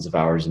thousands of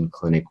hours in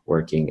clinic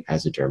working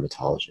as a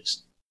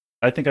dermatologist.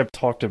 I think I've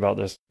talked about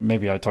this.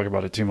 Maybe I talk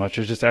about it too much.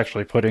 It's just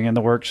actually putting in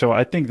the work. So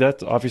I think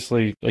that's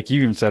obviously, like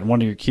you even said,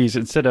 one of your keys.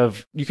 Instead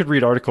of, you could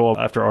read article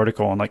after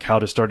article on like how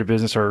to start a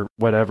business or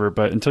whatever,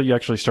 but until you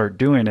actually start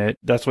doing it,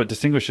 that's what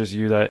distinguishes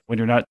you, that when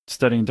you're not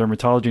studying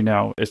dermatology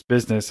now, it's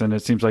business. And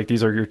it seems like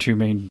these are your two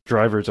main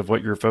drivers of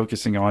what you're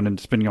focusing on and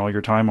spending all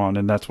your time on.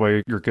 And that's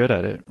why you're good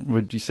at it.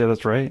 Would you say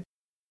that's right?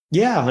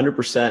 Yeah,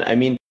 100%. I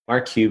mean,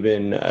 Mark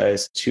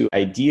Cuban's two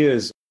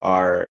ideas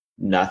are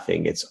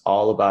nothing. It's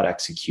all about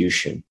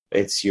execution.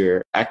 It's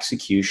your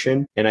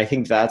execution. And I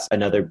think that's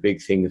another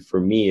big thing for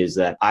me is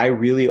that I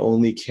really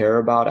only care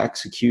about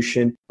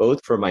execution,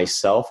 both for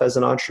myself as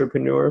an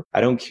entrepreneur.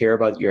 I don't care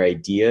about your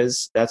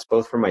ideas. That's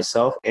both for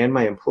myself and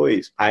my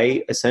employees.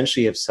 I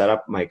essentially have set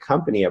up my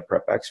company at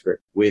Prep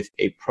Expert with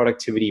a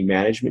productivity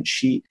management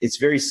sheet. It's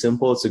very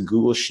simple. It's a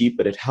Google sheet,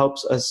 but it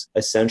helps us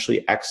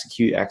essentially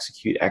execute,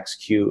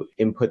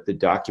 input the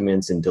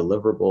documents and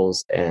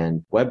deliverables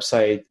and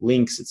website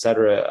links,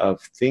 etc.,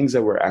 of things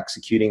that we're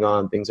executing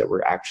on, things that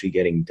we're actually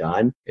getting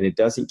done. And it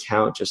doesn't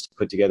count just to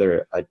put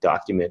together a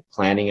document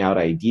planning out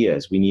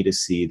ideas. We need to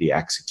see the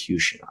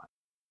execution on it.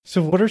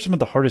 So what are some of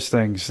the hardest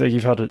things that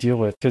you've had to deal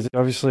with? Because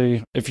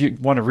obviously, if you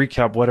want to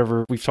recap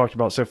whatever we've talked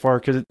about so far,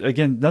 because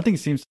again, nothing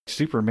seems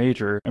super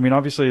major. I mean,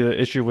 obviously the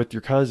issue with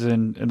your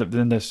cousin and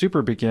then the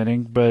super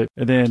beginning, but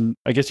then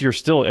I guess you're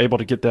still able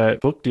to get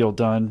that book deal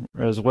done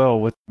as well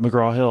with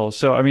McGraw-Hill.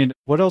 So, I mean,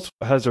 what else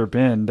has there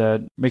been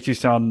that makes you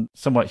sound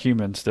somewhat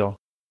human still?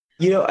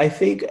 I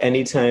think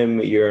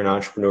anytime you're an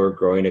entrepreneur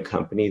growing a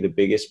company, the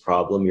biggest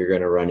problem you're going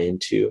to run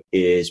into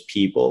is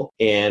people.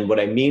 And what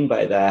I mean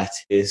by that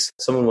is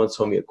someone once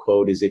told me a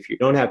quote is, if you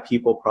don't have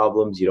people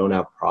problems, you don't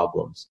have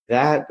problems.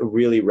 That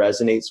really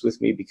resonates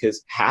with me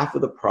because half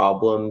of the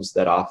problems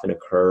that often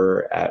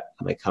occur at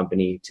my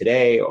company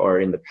today or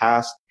in the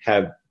past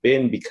have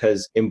been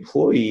because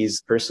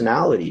employees'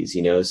 personalities,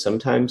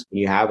 sometimes when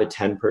you have a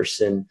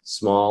 10-person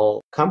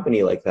small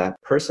company like that,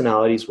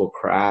 personalities will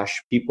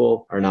crash.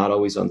 People are not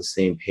always on the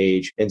same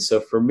page. And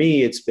so for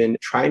me, it's been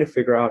trying to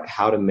figure out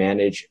how to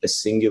manage a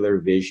singular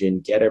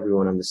vision, get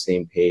everyone on the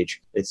same page,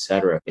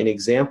 etc. An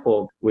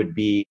example would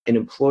be an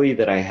employee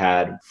that I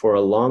had for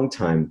a long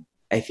time.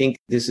 I think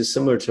this is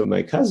similar to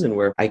my cousin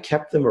where I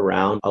kept them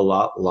around a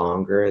lot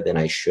longer than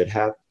I should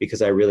have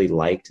because I really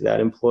liked that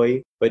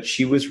employee. but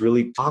she was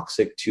really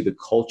toxic to the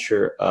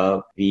culture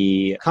of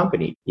the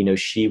company.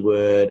 She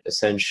would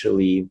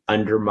essentially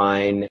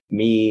undermine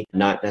me,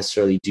 not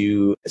necessarily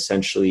do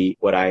essentially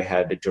what I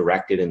had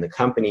directed in the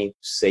company,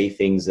 say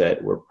things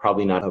that were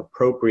probably not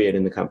appropriate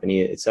in the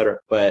company, et cetera.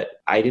 But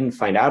I didn't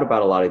find out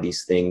about a lot of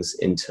these things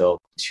until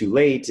too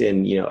late.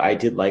 And, I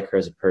did like her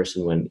as a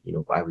person when,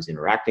 I was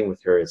interacting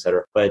with her, et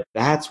cetera. But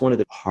that's one of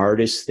the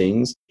hardest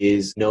things,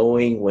 is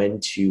knowing when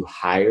to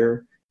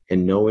hire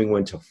and knowing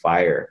when to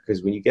fire.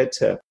 Because when you get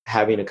to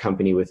having a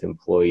company with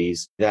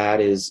employees, that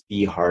is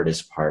the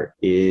hardest part,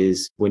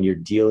 is when you're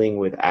dealing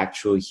with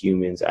actual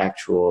humans,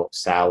 actual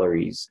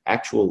salaries,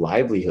 actual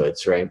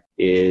livelihoods, right?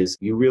 Is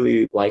you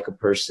really like a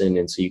person,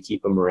 and so you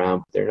keep them around,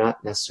 but they're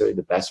not necessarily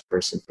the best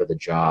person for the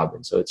job.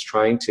 And so it's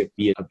trying to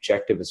be as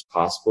objective as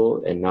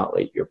possible and not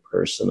let your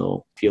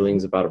personal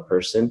feelings about a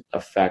person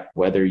affect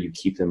whether you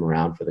keep them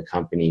around for the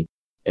company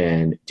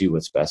and do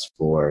what's best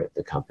for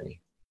the company.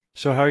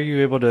 So how are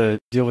you able to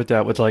deal with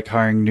that with like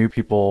hiring new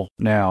people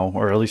now,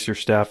 or at least your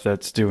staff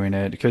that's doing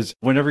it? Because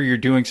whenever you're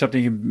doing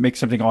something, you make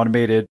something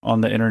automated on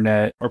the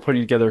internet or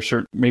putting together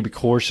certain maybe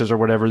courses or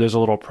whatever, there's a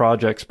little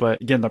projects.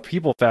 But again, the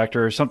people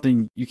factor is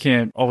something you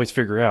can't always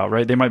figure out,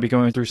 right? They might be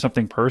going through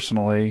something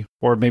personally,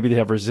 or maybe they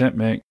have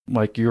resentment,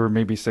 like you were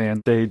maybe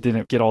saying they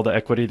didn't get all the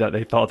equity that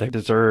they thought they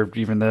deserved,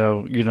 even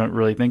though you don't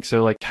really think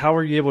so. Like, how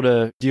are you able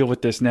to deal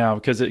with this now?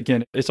 Because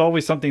again, it's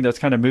always something that's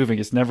kind of moving.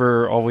 It's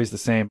never always the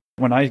same.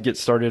 When I get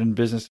started in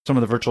business, some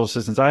of the virtual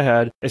assistants I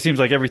had, it seems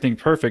like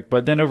everything's perfect.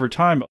 But then over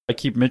time, I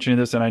keep mentioning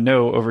this, and I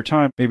know over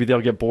time, maybe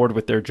they'll get bored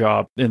with their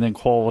job and then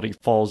quality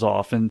falls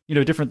off. And,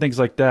 different things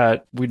like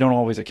that, we don't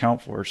always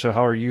account for. So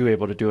how are you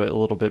able to do it a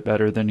little bit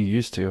better than you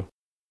used to?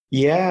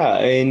 Yeah,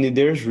 and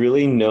there's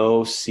really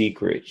no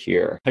secret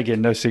here.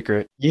 Again, no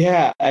secret.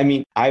 Yeah,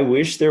 I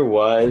wish there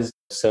was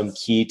some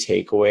key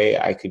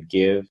takeaway I could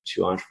give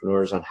to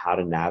entrepreneurs on how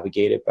to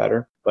navigate it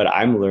better, but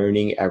I'm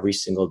learning every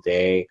single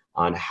day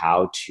on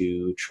how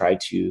to try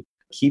to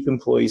keep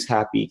employees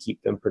happy,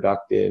 keep them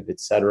productive, et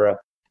cetera.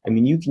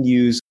 You can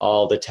use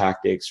all the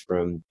tactics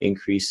from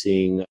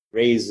increasing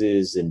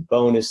raises and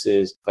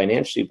bonuses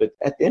financially, but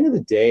at the end of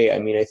the day,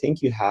 I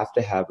think you have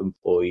to have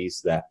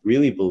employees that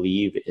really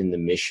believe in the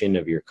mission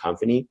of your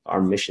company.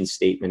 Our mission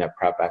statement at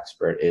Prep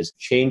Expert is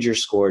change your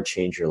score,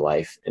 change your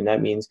life. And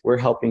that means we're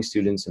helping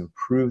students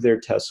improve their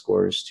test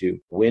scores to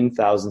win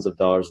thousands of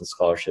dollars in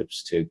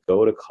scholarships, to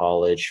go to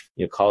college.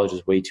 College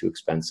is way too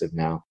expensive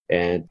now.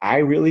 And I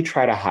really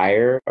try to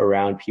hire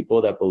around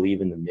people that believe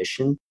in the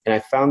mission. And I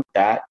found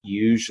that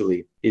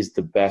usually is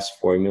the best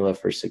formula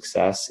for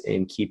success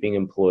in keeping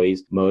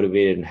employees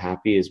motivated and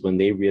happy, is when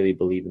they really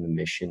believe in the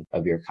mission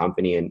of your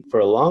company. And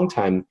for a long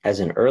time, as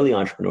an early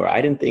entrepreneur,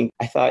 I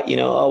thought,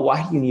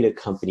 why do you need a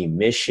company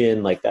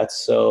mission? Like,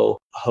 that's so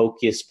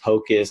hocus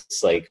pocus.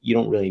 Like, you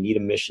don't really need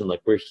a mission. Like,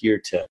 we're here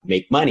to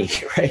make money,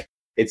 right?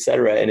 Et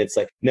cetera. And it's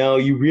like, no,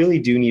 you really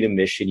do need a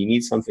mission. You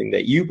need something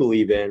that you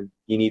believe in.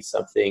 You need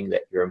something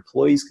that your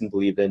employees can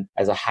believe in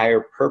as a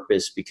higher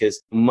purpose,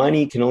 because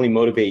money can only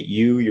motivate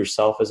you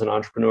yourself as an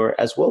entrepreneur,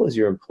 as well as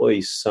your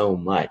employees, so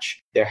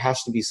much. There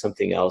has to be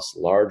something else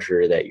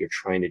larger that you're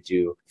trying to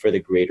do for the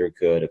greater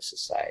good of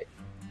society.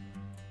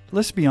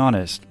 Let's be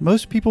honest,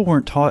 most people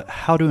weren't taught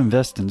how to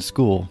invest in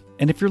school.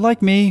 And if you're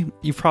like me,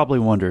 you've probably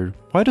wondered,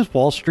 why does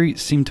Wall Street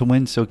seem to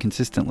win so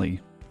consistently?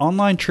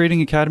 Online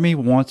Trading Academy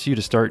wants you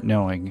to start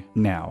knowing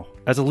now.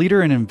 As a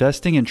leader in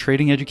investing and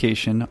trading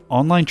education,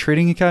 Online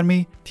Trading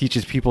Academy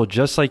teaches people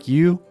just like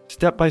you,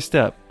 step by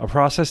step, a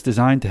process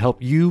designed to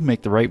help you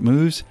make the right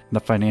moves in the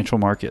financial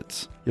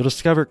markets. You'll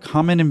discover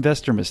common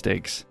investor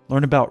mistakes,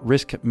 learn about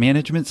risk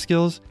management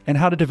skills, and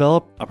how to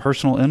develop a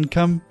personal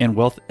income and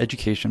wealth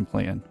education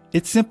plan.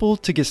 It's simple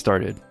to get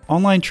started.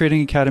 Online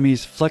Trading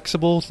Academy's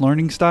flexible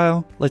learning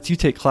style lets you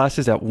take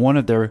classes at one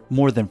of their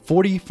more than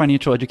 40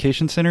 financial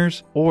education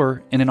centers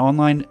or in an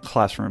online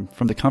classroom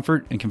from the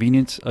comfort and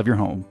convenience of your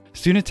home.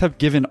 Students have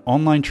given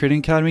Online Trading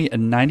Academy a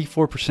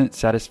 94%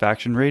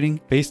 satisfaction rating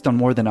based on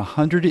more than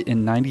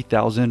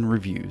 190,000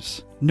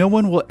 reviews. No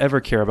one will ever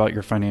care about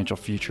your financial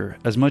future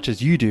as much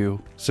as you do,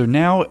 so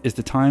now is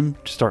the time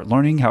to start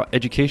learning how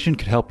education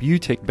could help you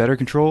take better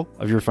control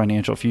of your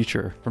financial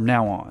future from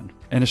now on.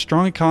 And a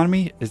strong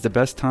economy is the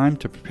best time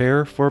to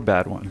prepare for a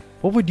bad one.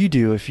 What would you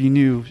do if you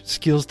knew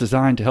skills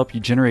designed to help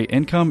you generate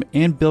income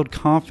and build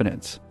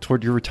confidence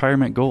toward your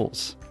retirement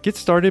goals? Get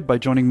started by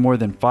joining more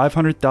than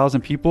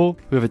 500,000 people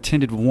who have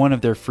attended one of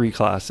their free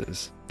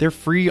classes. Their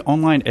free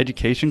online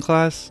education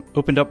class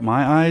opened up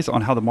my eyes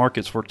on how the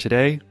markets work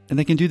today, and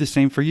they can do the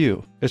same for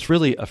you. It's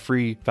really a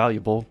free,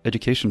 valuable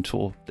education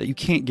tool that you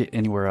can't get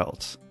anywhere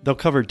else. They'll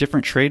cover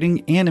different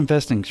trading and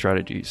investing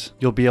strategies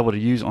you'll be able to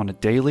use on a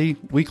daily,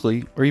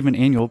 weekly, or even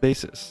annual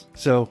basis.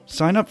 So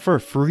sign up for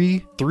a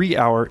free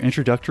 3-hour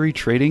introductory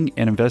trading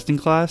and investing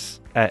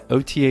class at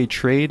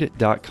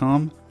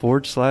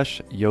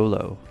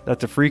otatrade.com/YOLO.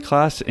 That's a free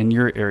class in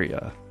your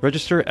area.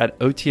 Register at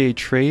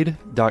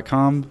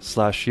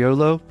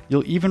otatrade.com/YOLO.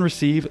 You'll even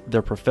receive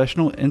their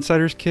professional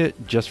insiders kit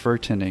just for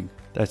attending.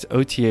 That's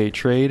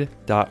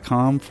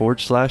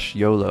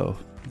otatrade.com/YOLO.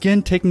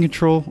 Begin taking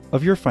control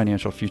of your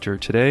financial future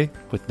today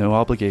with no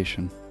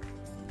obligation.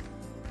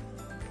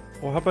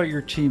 Well, how about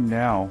your team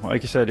now?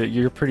 Like I said,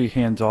 you're pretty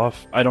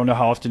hands-off. I don't know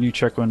how often you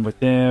check in with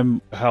them,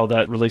 how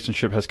that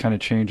relationship has kind of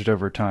changed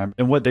over time,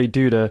 and what they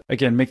do to,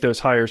 again, make those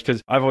hires.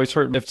 Because I've always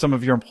heard if some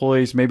of your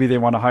employees, maybe they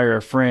want to hire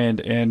a friend,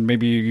 and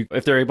maybe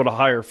if they're able to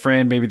hire a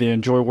friend, maybe they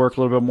enjoy work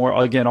a little bit more.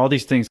 Again, all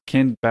these things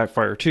can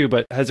backfire too.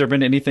 But has there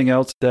been anything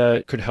else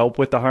that could help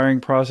with the hiring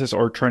process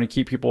or trying to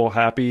keep people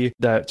happy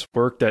that's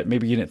worked that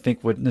maybe you didn't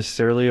think would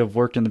necessarily have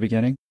worked in the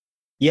beginning?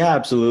 Yeah,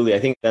 absolutely. I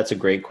think that's a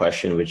great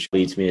question, which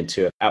leads me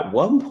into at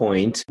one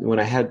point when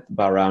I had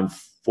about around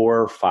 4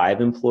 or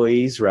 5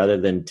 employees rather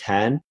than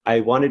 10,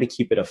 I wanted to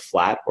keep it a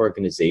flat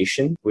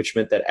organization, which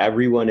meant that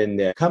everyone in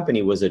the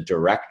company was a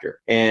director.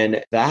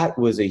 And that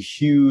was a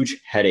huge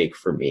headache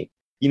for me.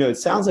 It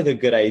sounds like a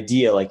good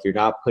idea, like you're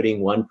not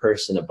putting one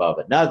person above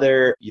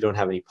another, you don't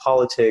have any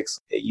politics.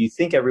 You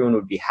think everyone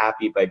would be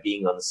happy by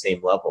being on the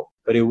same level,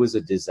 but it was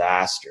a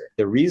disaster.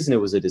 The reason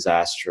it was a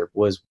disaster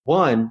was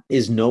one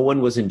is no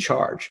one was in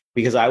charge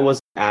because I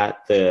was at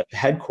the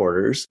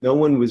headquarters. No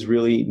one was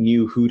really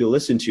knew who to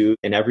listen to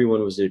and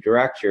everyone was a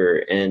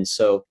director. And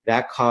so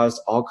that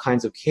caused all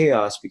kinds of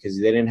chaos because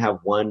they didn't have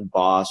one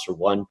boss or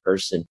one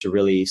person to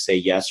really say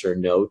yes or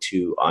no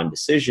to on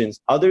decisions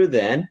other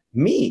than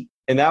me.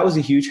 And that was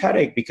a huge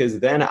headache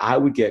because then I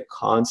would get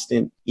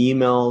constant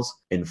emails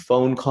and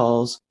phone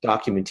calls,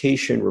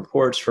 documentation,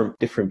 reports from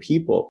different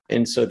people.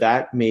 And so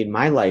that made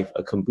my life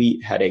a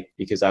complete headache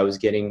because I was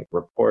getting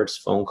reports,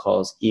 phone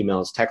calls,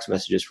 emails, text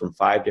messages from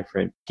 5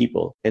 different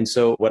people. And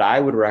so what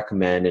I would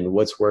recommend and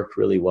what's worked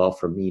really well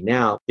for me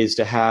now is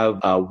to have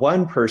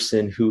one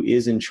person who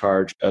is in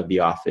charge of the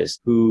office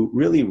who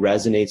really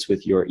resonates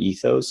with your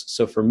ethos.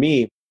 So for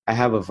me, I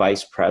have a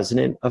vice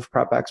president of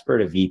Prep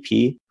Expert, a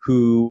VP,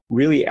 who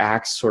really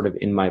acts sort of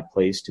in my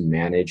place to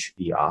manage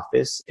the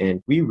office.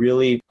 And we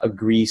really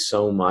agree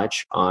so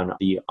much on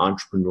the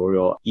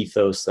entrepreneurial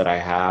ethos that I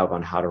have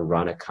on how to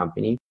run a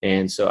company.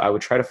 And so I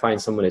would try to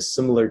find someone as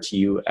similar to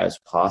you as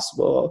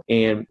possible.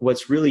 And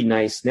what's really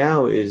nice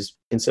now is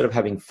instead of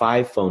having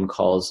 5 phone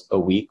calls a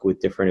week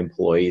with different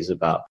employees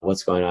about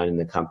what's going on in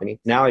the company,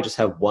 now I just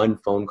have 1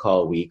 phone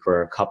call a week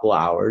for a couple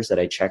hours that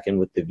I check in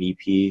with the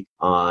VP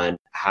on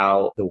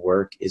how the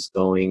work is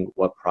going,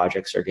 what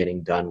projects are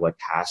getting done, what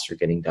tasks are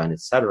getting done,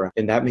 etc.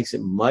 And that makes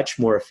it much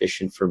more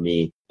efficient for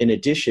me. In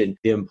addition,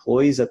 the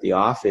employees at the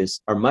office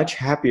are much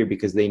happier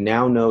because they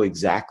now know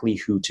exactly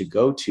who to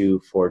go to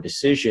for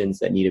decisions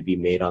that need to be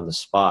made on the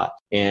spot.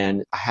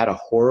 And I had a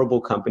horrible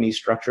company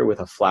structure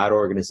with a flat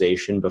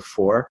organization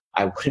before.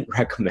 I wouldn't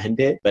recommend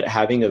it, but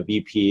having a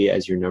VP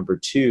as your number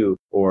 2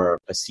 or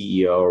a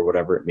CEO or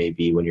whatever it may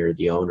be when you're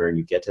the owner and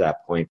you get to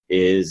that point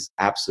is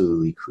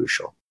absolutely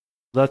crucial.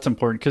 That's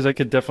important because I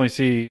could definitely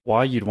see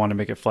why you'd want to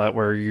make it flat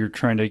where you're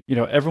trying to,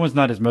 everyone's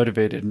not as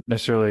motivated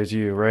necessarily as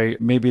you,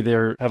 right? Maybe they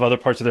have other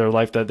parts of their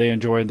life that they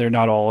enjoy and they're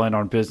not all in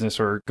on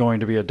business or going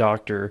to be a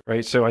doctor,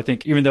 right? So I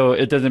think even though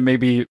it doesn't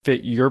maybe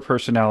fit your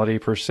personality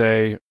per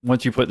se,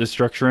 once you put the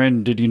structure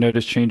in, did you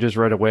notice changes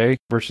right away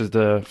versus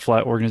the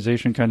flat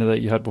organization kind of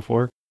that you had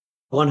before?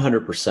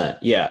 100%.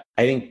 Yeah.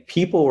 I think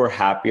people were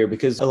happier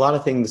because a lot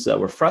of things that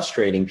were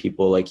frustrating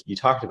people, like you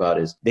talked about,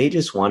 is they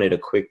just wanted a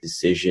quick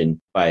decision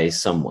by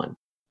someone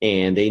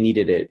and they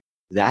needed it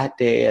that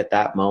day at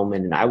that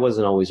moment. And I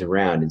wasn't always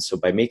around. And so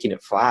by making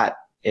it flat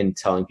and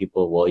telling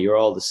people, well, you're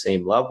all the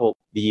same level,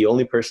 the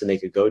only person they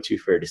could go to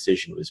for a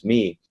decision was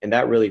me. And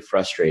that really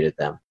frustrated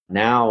them.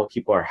 Now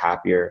people are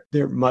happier.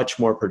 They're much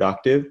more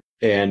productive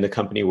and the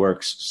company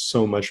works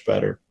so much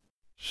better.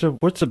 So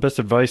what's the best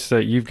advice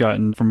that you've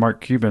gotten from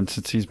Mark Cuban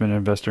since he's been an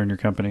investor in your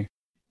company?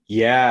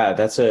 Yeah,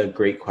 that's a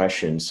great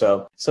question.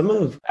 So some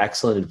of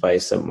excellent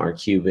advice that Mark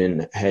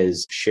Cuban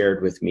has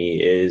shared with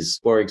me is,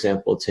 for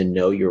example, to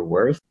know your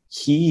worth.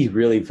 He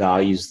really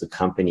values the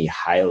company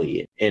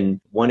highly.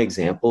 And one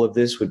example of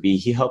this would be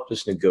he helped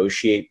us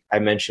negotiate. I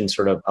mentioned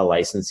sort of a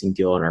licensing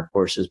deal on our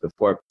courses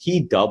before.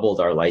 He doubled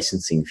our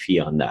licensing fee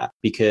on that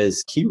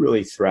because he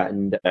really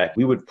threatened that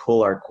we would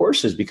pull our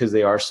courses because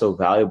they are so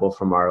valuable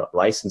from our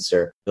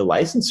licensor. The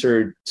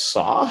licensor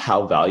saw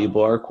how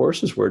valuable our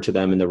courses were to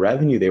them and the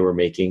revenue they were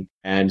making.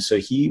 And so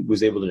he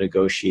was able to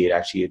negotiate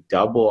actually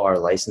double our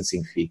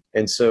licensing fee.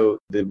 And so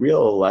the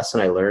real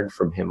lesson I learned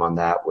from him on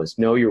that was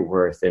know your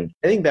worth. And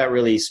I think that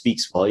really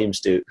speaks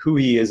volumes to who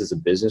he is as a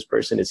business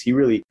person, is he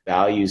really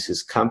values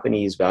his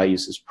companies,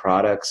 values his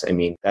products. I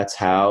mean, that's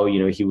how,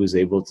 he was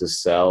able to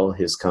sell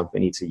his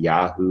company to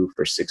Yahoo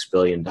for $6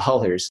 billion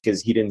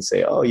because he didn't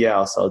say, oh yeah,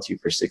 I'll sell it to you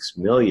for $6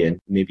 million.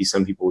 Maybe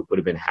some people would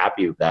have been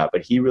happy with that,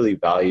 but he really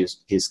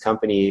values his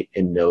company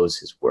and knows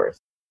his worth.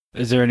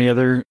 Is there any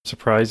other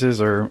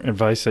surprises or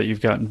advice that you've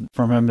gotten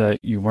from him that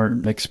you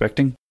weren't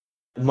expecting?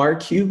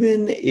 Mark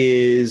Cuban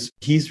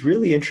he's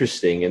really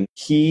interesting and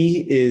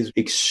he is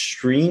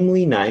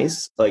extremely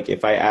nice. Like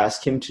if I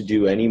ask him to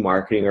do any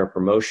marketing or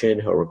promotion,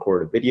 he'll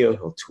record a video,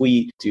 he'll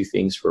tweet, do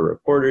things for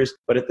reporters.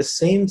 But at the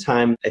same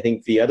time, I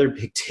think the other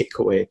big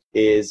takeaway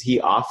is he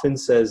often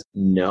says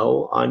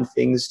no on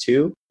things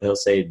too. He'll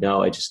say,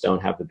 no, I just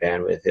don't have the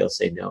bandwidth. He'll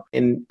say no.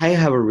 And I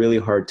have a really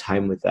hard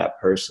time with that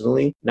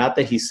personally. Not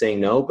that he's saying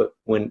no, but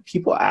when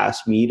people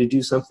ask me to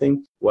do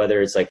something,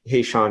 whether it's like,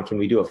 hey, Sean, can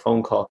we do a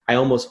phone call? I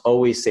almost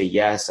always say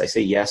yes. I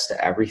say yes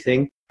to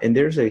everything. And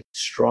there's a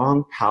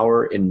strong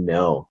power in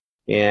no.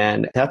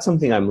 And that's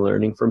something I'm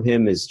learning from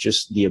him, is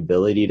just the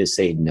ability to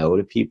say no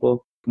to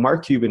people.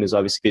 Mark Cuban is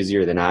obviously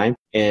busier than I,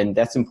 and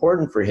that's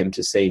important for him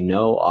to say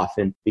no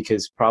often,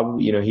 because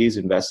probably, he's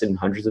invested in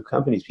hundreds of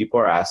companies. People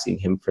are asking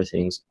him for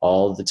things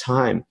all the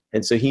time.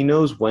 And so he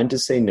knows when to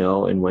say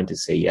no and when to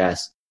say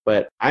yes.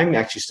 But I'm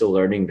actually still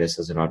learning this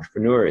as an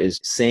entrepreneur,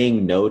 is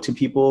saying no to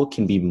people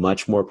can be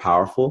much more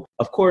powerful.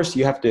 Of course,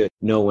 you have to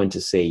know when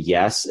to say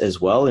yes as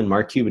well. And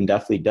Mark Cuban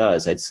definitely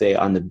does. I'd say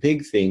on the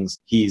big things,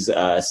 he's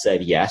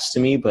said yes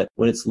to me. But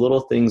when it's little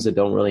things that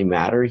don't really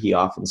matter, he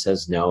often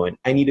says no. And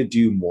I need to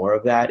do more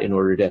of that in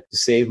order to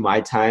save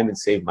my time and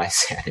save my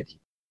sanity.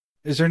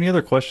 Is there any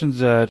other questions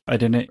that I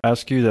didn't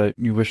ask you that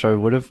you wish I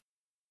would have?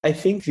 I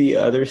think the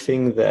other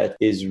thing that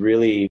is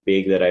really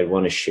big that I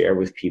want to share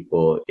with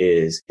people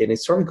is, and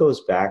it sort of goes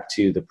back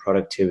to the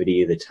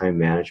productivity, the time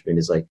management,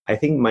 is like, I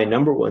think my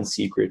number one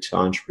secret to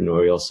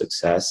entrepreneurial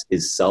success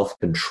is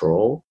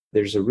self-control.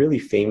 There's a really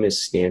famous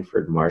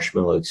Stanford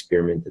marshmallow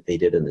experiment that they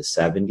did in the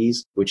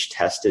 70s, which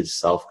tested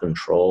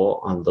self-control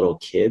on little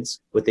kids.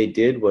 What they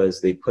did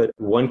was they put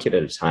one kid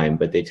at a time,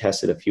 but they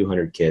tested a few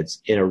hundred kids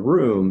in a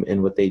room.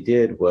 And what they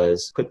did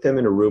was put them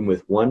in a room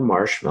with one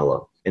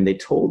marshmallow. And they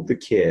told the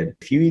kid,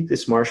 if you eat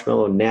this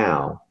marshmallow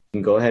now, you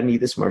can go ahead and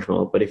eat this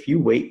marshmallow. But if you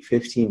wait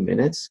 15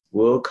 minutes,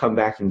 we'll come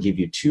back and give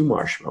you 2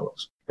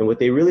 marshmallows. And what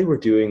they really were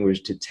doing was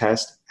to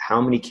test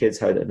how many kids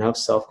had enough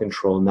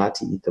self-control not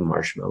to eat the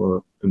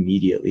marshmallow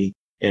immediately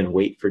and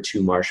wait for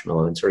 2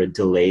 marshmallows and sort of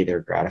delay their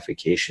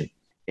gratification.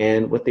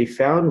 And what they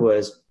found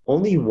was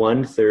only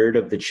 1/3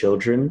 of the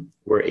children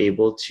were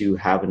able to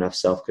have enough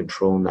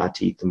self-control not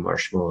to eat the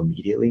marshmallow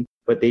immediately.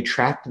 But they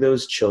tracked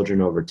those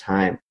children over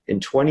time.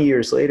 And 20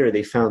 years later,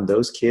 they found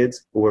those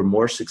kids who were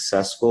more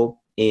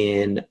successful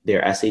in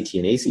their SAT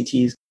and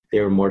ACTs. They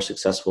were more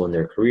successful in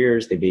their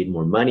careers. They made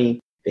more money.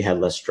 They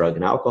had less drug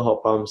and alcohol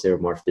problems. They were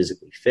more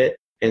physically fit.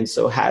 And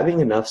so having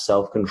enough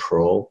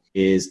self-control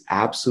is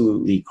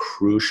absolutely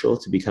crucial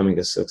to becoming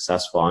a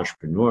successful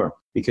entrepreneur.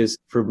 Because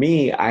for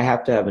me, I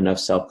have to have enough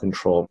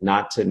self-control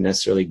not to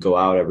necessarily go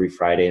out every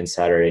Friday and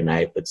Saturday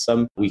night, but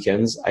some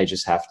weekends I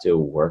just have to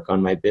work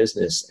on my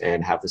business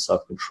and have the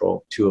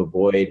self-control to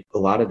avoid a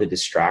lot of the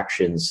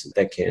distractions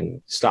that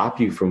can stop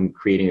you from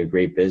creating a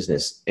great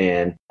business.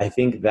 And I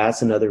think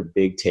that's another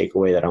big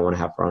takeaway that I want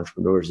to have for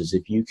entrepreneurs, is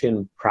if you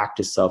can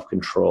practice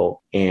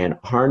self-control and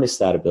harness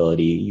that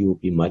ability, you will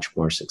be much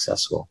more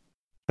successful.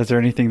 Is there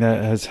anything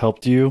that has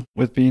helped you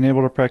with being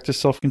able to practice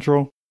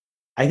self-control?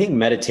 I think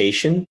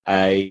meditation.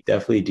 I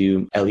definitely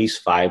do at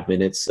least 5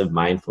 minutes of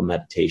mindful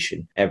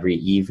meditation every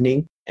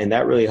evening. And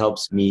that really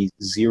helps me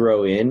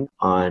zero in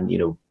on,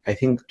 I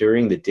think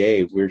during the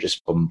day, we're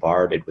just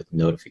bombarded with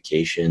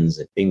notifications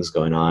and things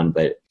going on.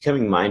 But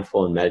becoming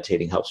mindful and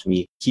meditating helps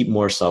me keep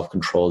more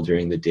self-control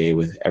during the day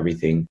with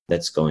everything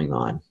that's going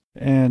on.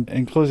 And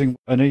in closing,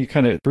 I know you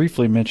kind of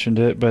briefly mentioned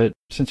it, but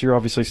since you're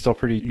obviously still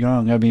pretty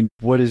young,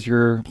 what is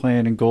your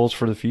plan and goals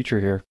for the future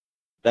here?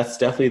 That's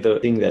definitely the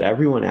thing that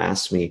everyone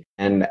asks me.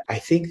 And I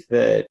think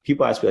that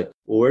people ask me like,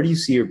 well, where do you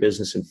see your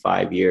business in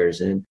 5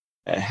 years? And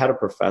I had a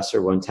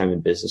professor one time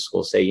in business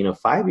school say,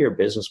 5-year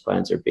business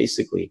plans are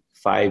basically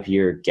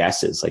 5-year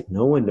guesses. Like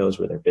no one knows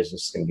where their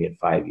business is going to be in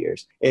 5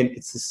 years. And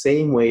it's the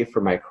same way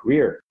for my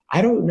career.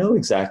 I don't know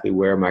exactly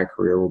where my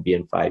career will be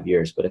in 5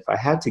 years, but if I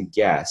had to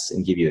guess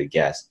and give you a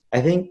guess,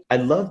 I think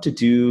I'd love to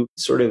do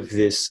sort of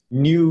this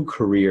new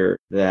career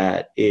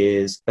that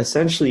is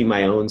essentially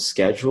my own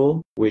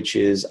schedule, which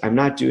is I'm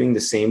not doing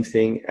the same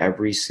thing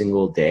every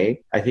single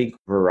day. I think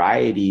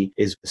variety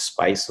is the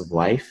spice of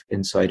life.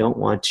 And so I don't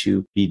want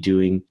to be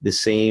doing the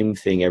same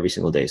thing every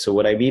single day. So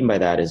what I mean by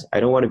that is I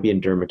don't want to be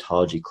in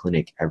dermatology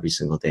clinic every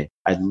single day.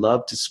 I'd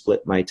love to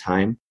split my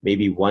time,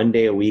 maybe 1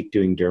 day a week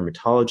doing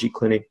dermatology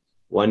clinic,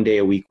 1 day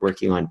a week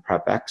working on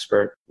Prep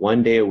Expert,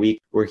 1 day a week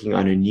working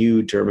on a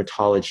new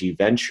dermatology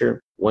venture,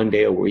 1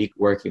 day a week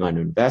working on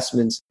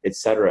investments,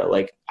 etc.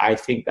 Like, I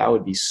think that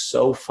would be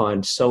so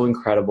fun, so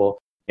incredible,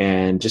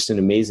 and just an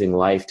amazing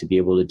life to be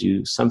able to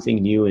do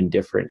something new and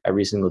different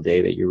every single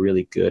day that you're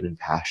really good and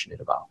passionate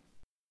about.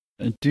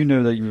 I do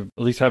know that you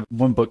at least have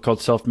one book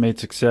called Self-Made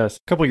Success,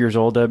 a couple years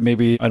old, that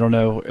maybe, I don't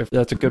know if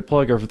that's a good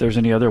plug or if there's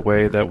any other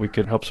way that we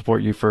could help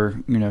support you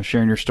for,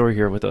 sharing your story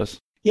here with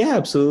us. Yeah,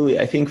 absolutely.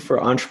 I think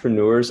for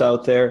entrepreneurs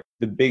out there,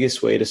 the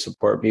biggest way to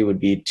support me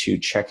would be to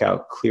check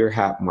out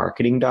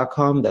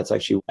clearhatmarketing.com. That's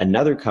actually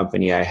another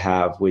company I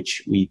have,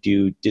 which we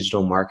do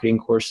digital marketing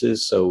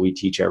courses. So we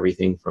teach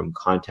everything from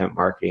content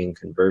marketing,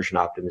 conversion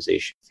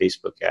optimization,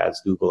 Facebook ads,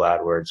 Google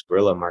AdWords,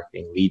 guerrilla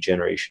marketing, lead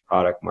generation,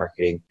 product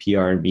marketing,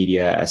 PR and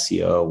media,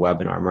 SEO,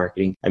 webinar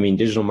marketing.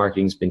 Digital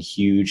marketing has been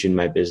huge in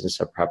my business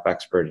at Prep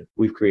Expert.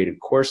 We've created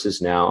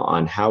courses now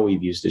on how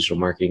we've used digital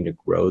marketing to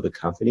grow the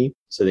company.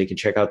 So they can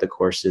check out the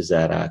courses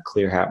at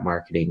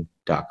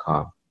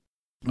clearhatmarketing.com.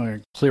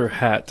 Like clear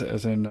hat,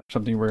 as in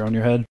something you wear on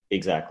your head?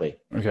 Exactly.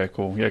 Okay,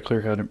 cool. Yeah,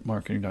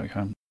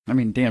 clearhatmarketing.com. I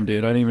mean, damn,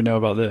 dude, I didn't even know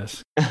about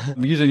this.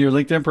 I'm using your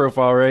LinkedIn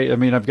profile, right? I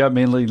mean, I've got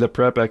mainly the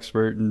prep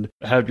expert and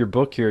I have your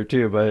book here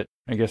too, but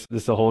I guess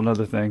this is a whole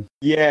nother thing.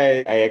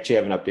 Yeah, I actually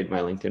haven't updated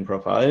my LinkedIn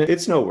profile.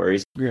 It's no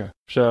worries. Yeah.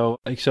 So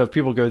if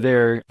people go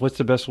there, what's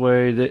the best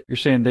way that you're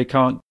saying they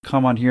can't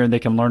come on here and they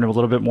can learn a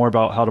little bit more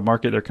about how to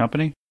market their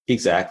company?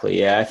 Exactly.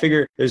 Yeah. I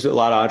figure there's a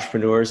lot of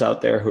entrepreneurs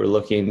out there who are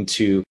looking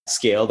to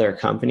scale their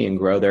company and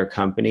grow their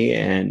company.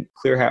 And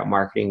Clear Hat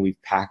Marketing,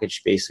 we've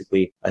packaged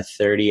basically a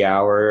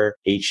 30-hour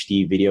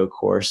HD video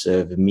course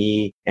of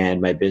me and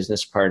my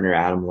business partner,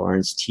 Adam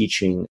Lawrence,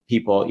 teaching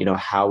people,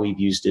 how we've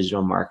used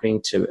digital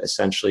marketing to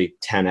essentially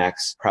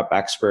 10x Prep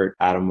Expert.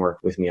 Adam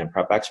worked with me on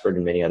Prep Expert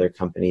and many other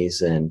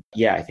companies. And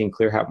yeah, I think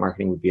Clear Hat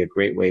Marketing would be a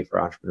great way for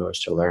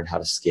entrepreneurs to learn how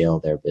to scale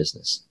their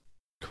business.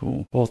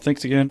 Cool. Well,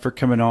 thanks again for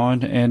coming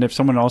on. And if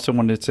someone also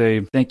wanted to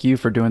say thank you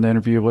for doing the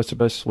interview, what's the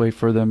best way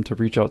for them to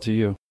reach out to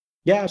you?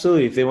 Yeah,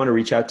 absolutely. If they want to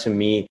reach out to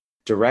me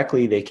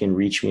directly, they can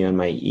reach me on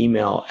my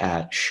email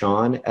at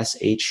Shaan,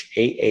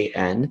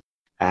 SHAAN,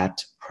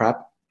 at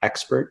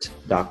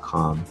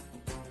prepexpert.com.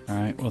 All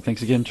right. Well,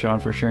 thanks again,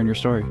 Shaan, for sharing your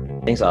story.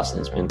 Thanks,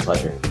 Austin. It's been a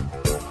pleasure.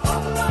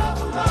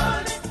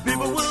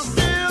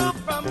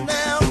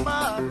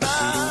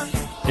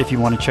 If you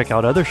want to check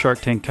out other Shark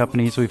Tank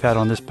companies we've had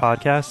on this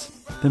podcast,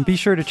 then be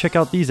sure to check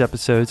out these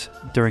episodes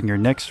during your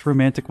next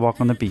romantic walk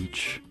on the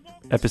beach.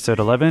 Episode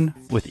 11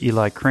 with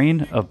Eli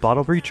Crane of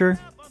Bottle Breacher,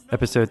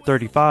 Episode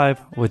 35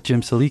 with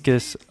Jim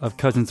Salikas of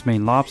Cousin's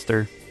Maine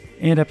Lobster,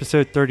 and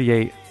Episode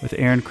 38 with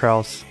Aaron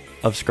Krause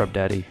of Scrub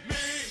Daddy.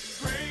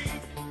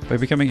 By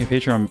becoming a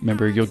Patreon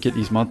member, you'll get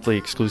these monthly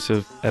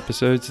exclusive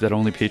episodes that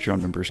only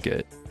Patreon members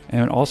get.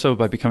 And also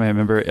by becoming a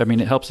member, it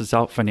helps us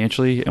out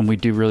financially, and we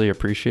do really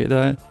appreciate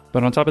that.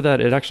 But on top of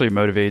that, it actually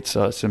motivates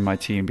us and my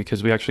team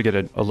because we actually get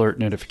an alert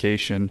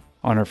notification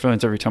on our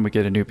phones every time we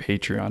get a new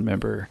Patreon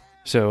member.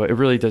 So it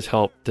really does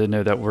help to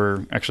know that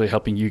we're actually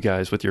helping you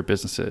guys with your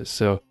businesses.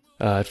 So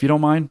if you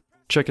don't mind,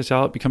 check us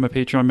out, become a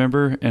Patreon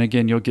member. And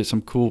again, you'll get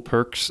some cool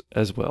perks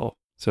as well.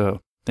 So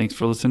thanks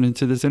for listening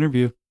to this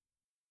interview.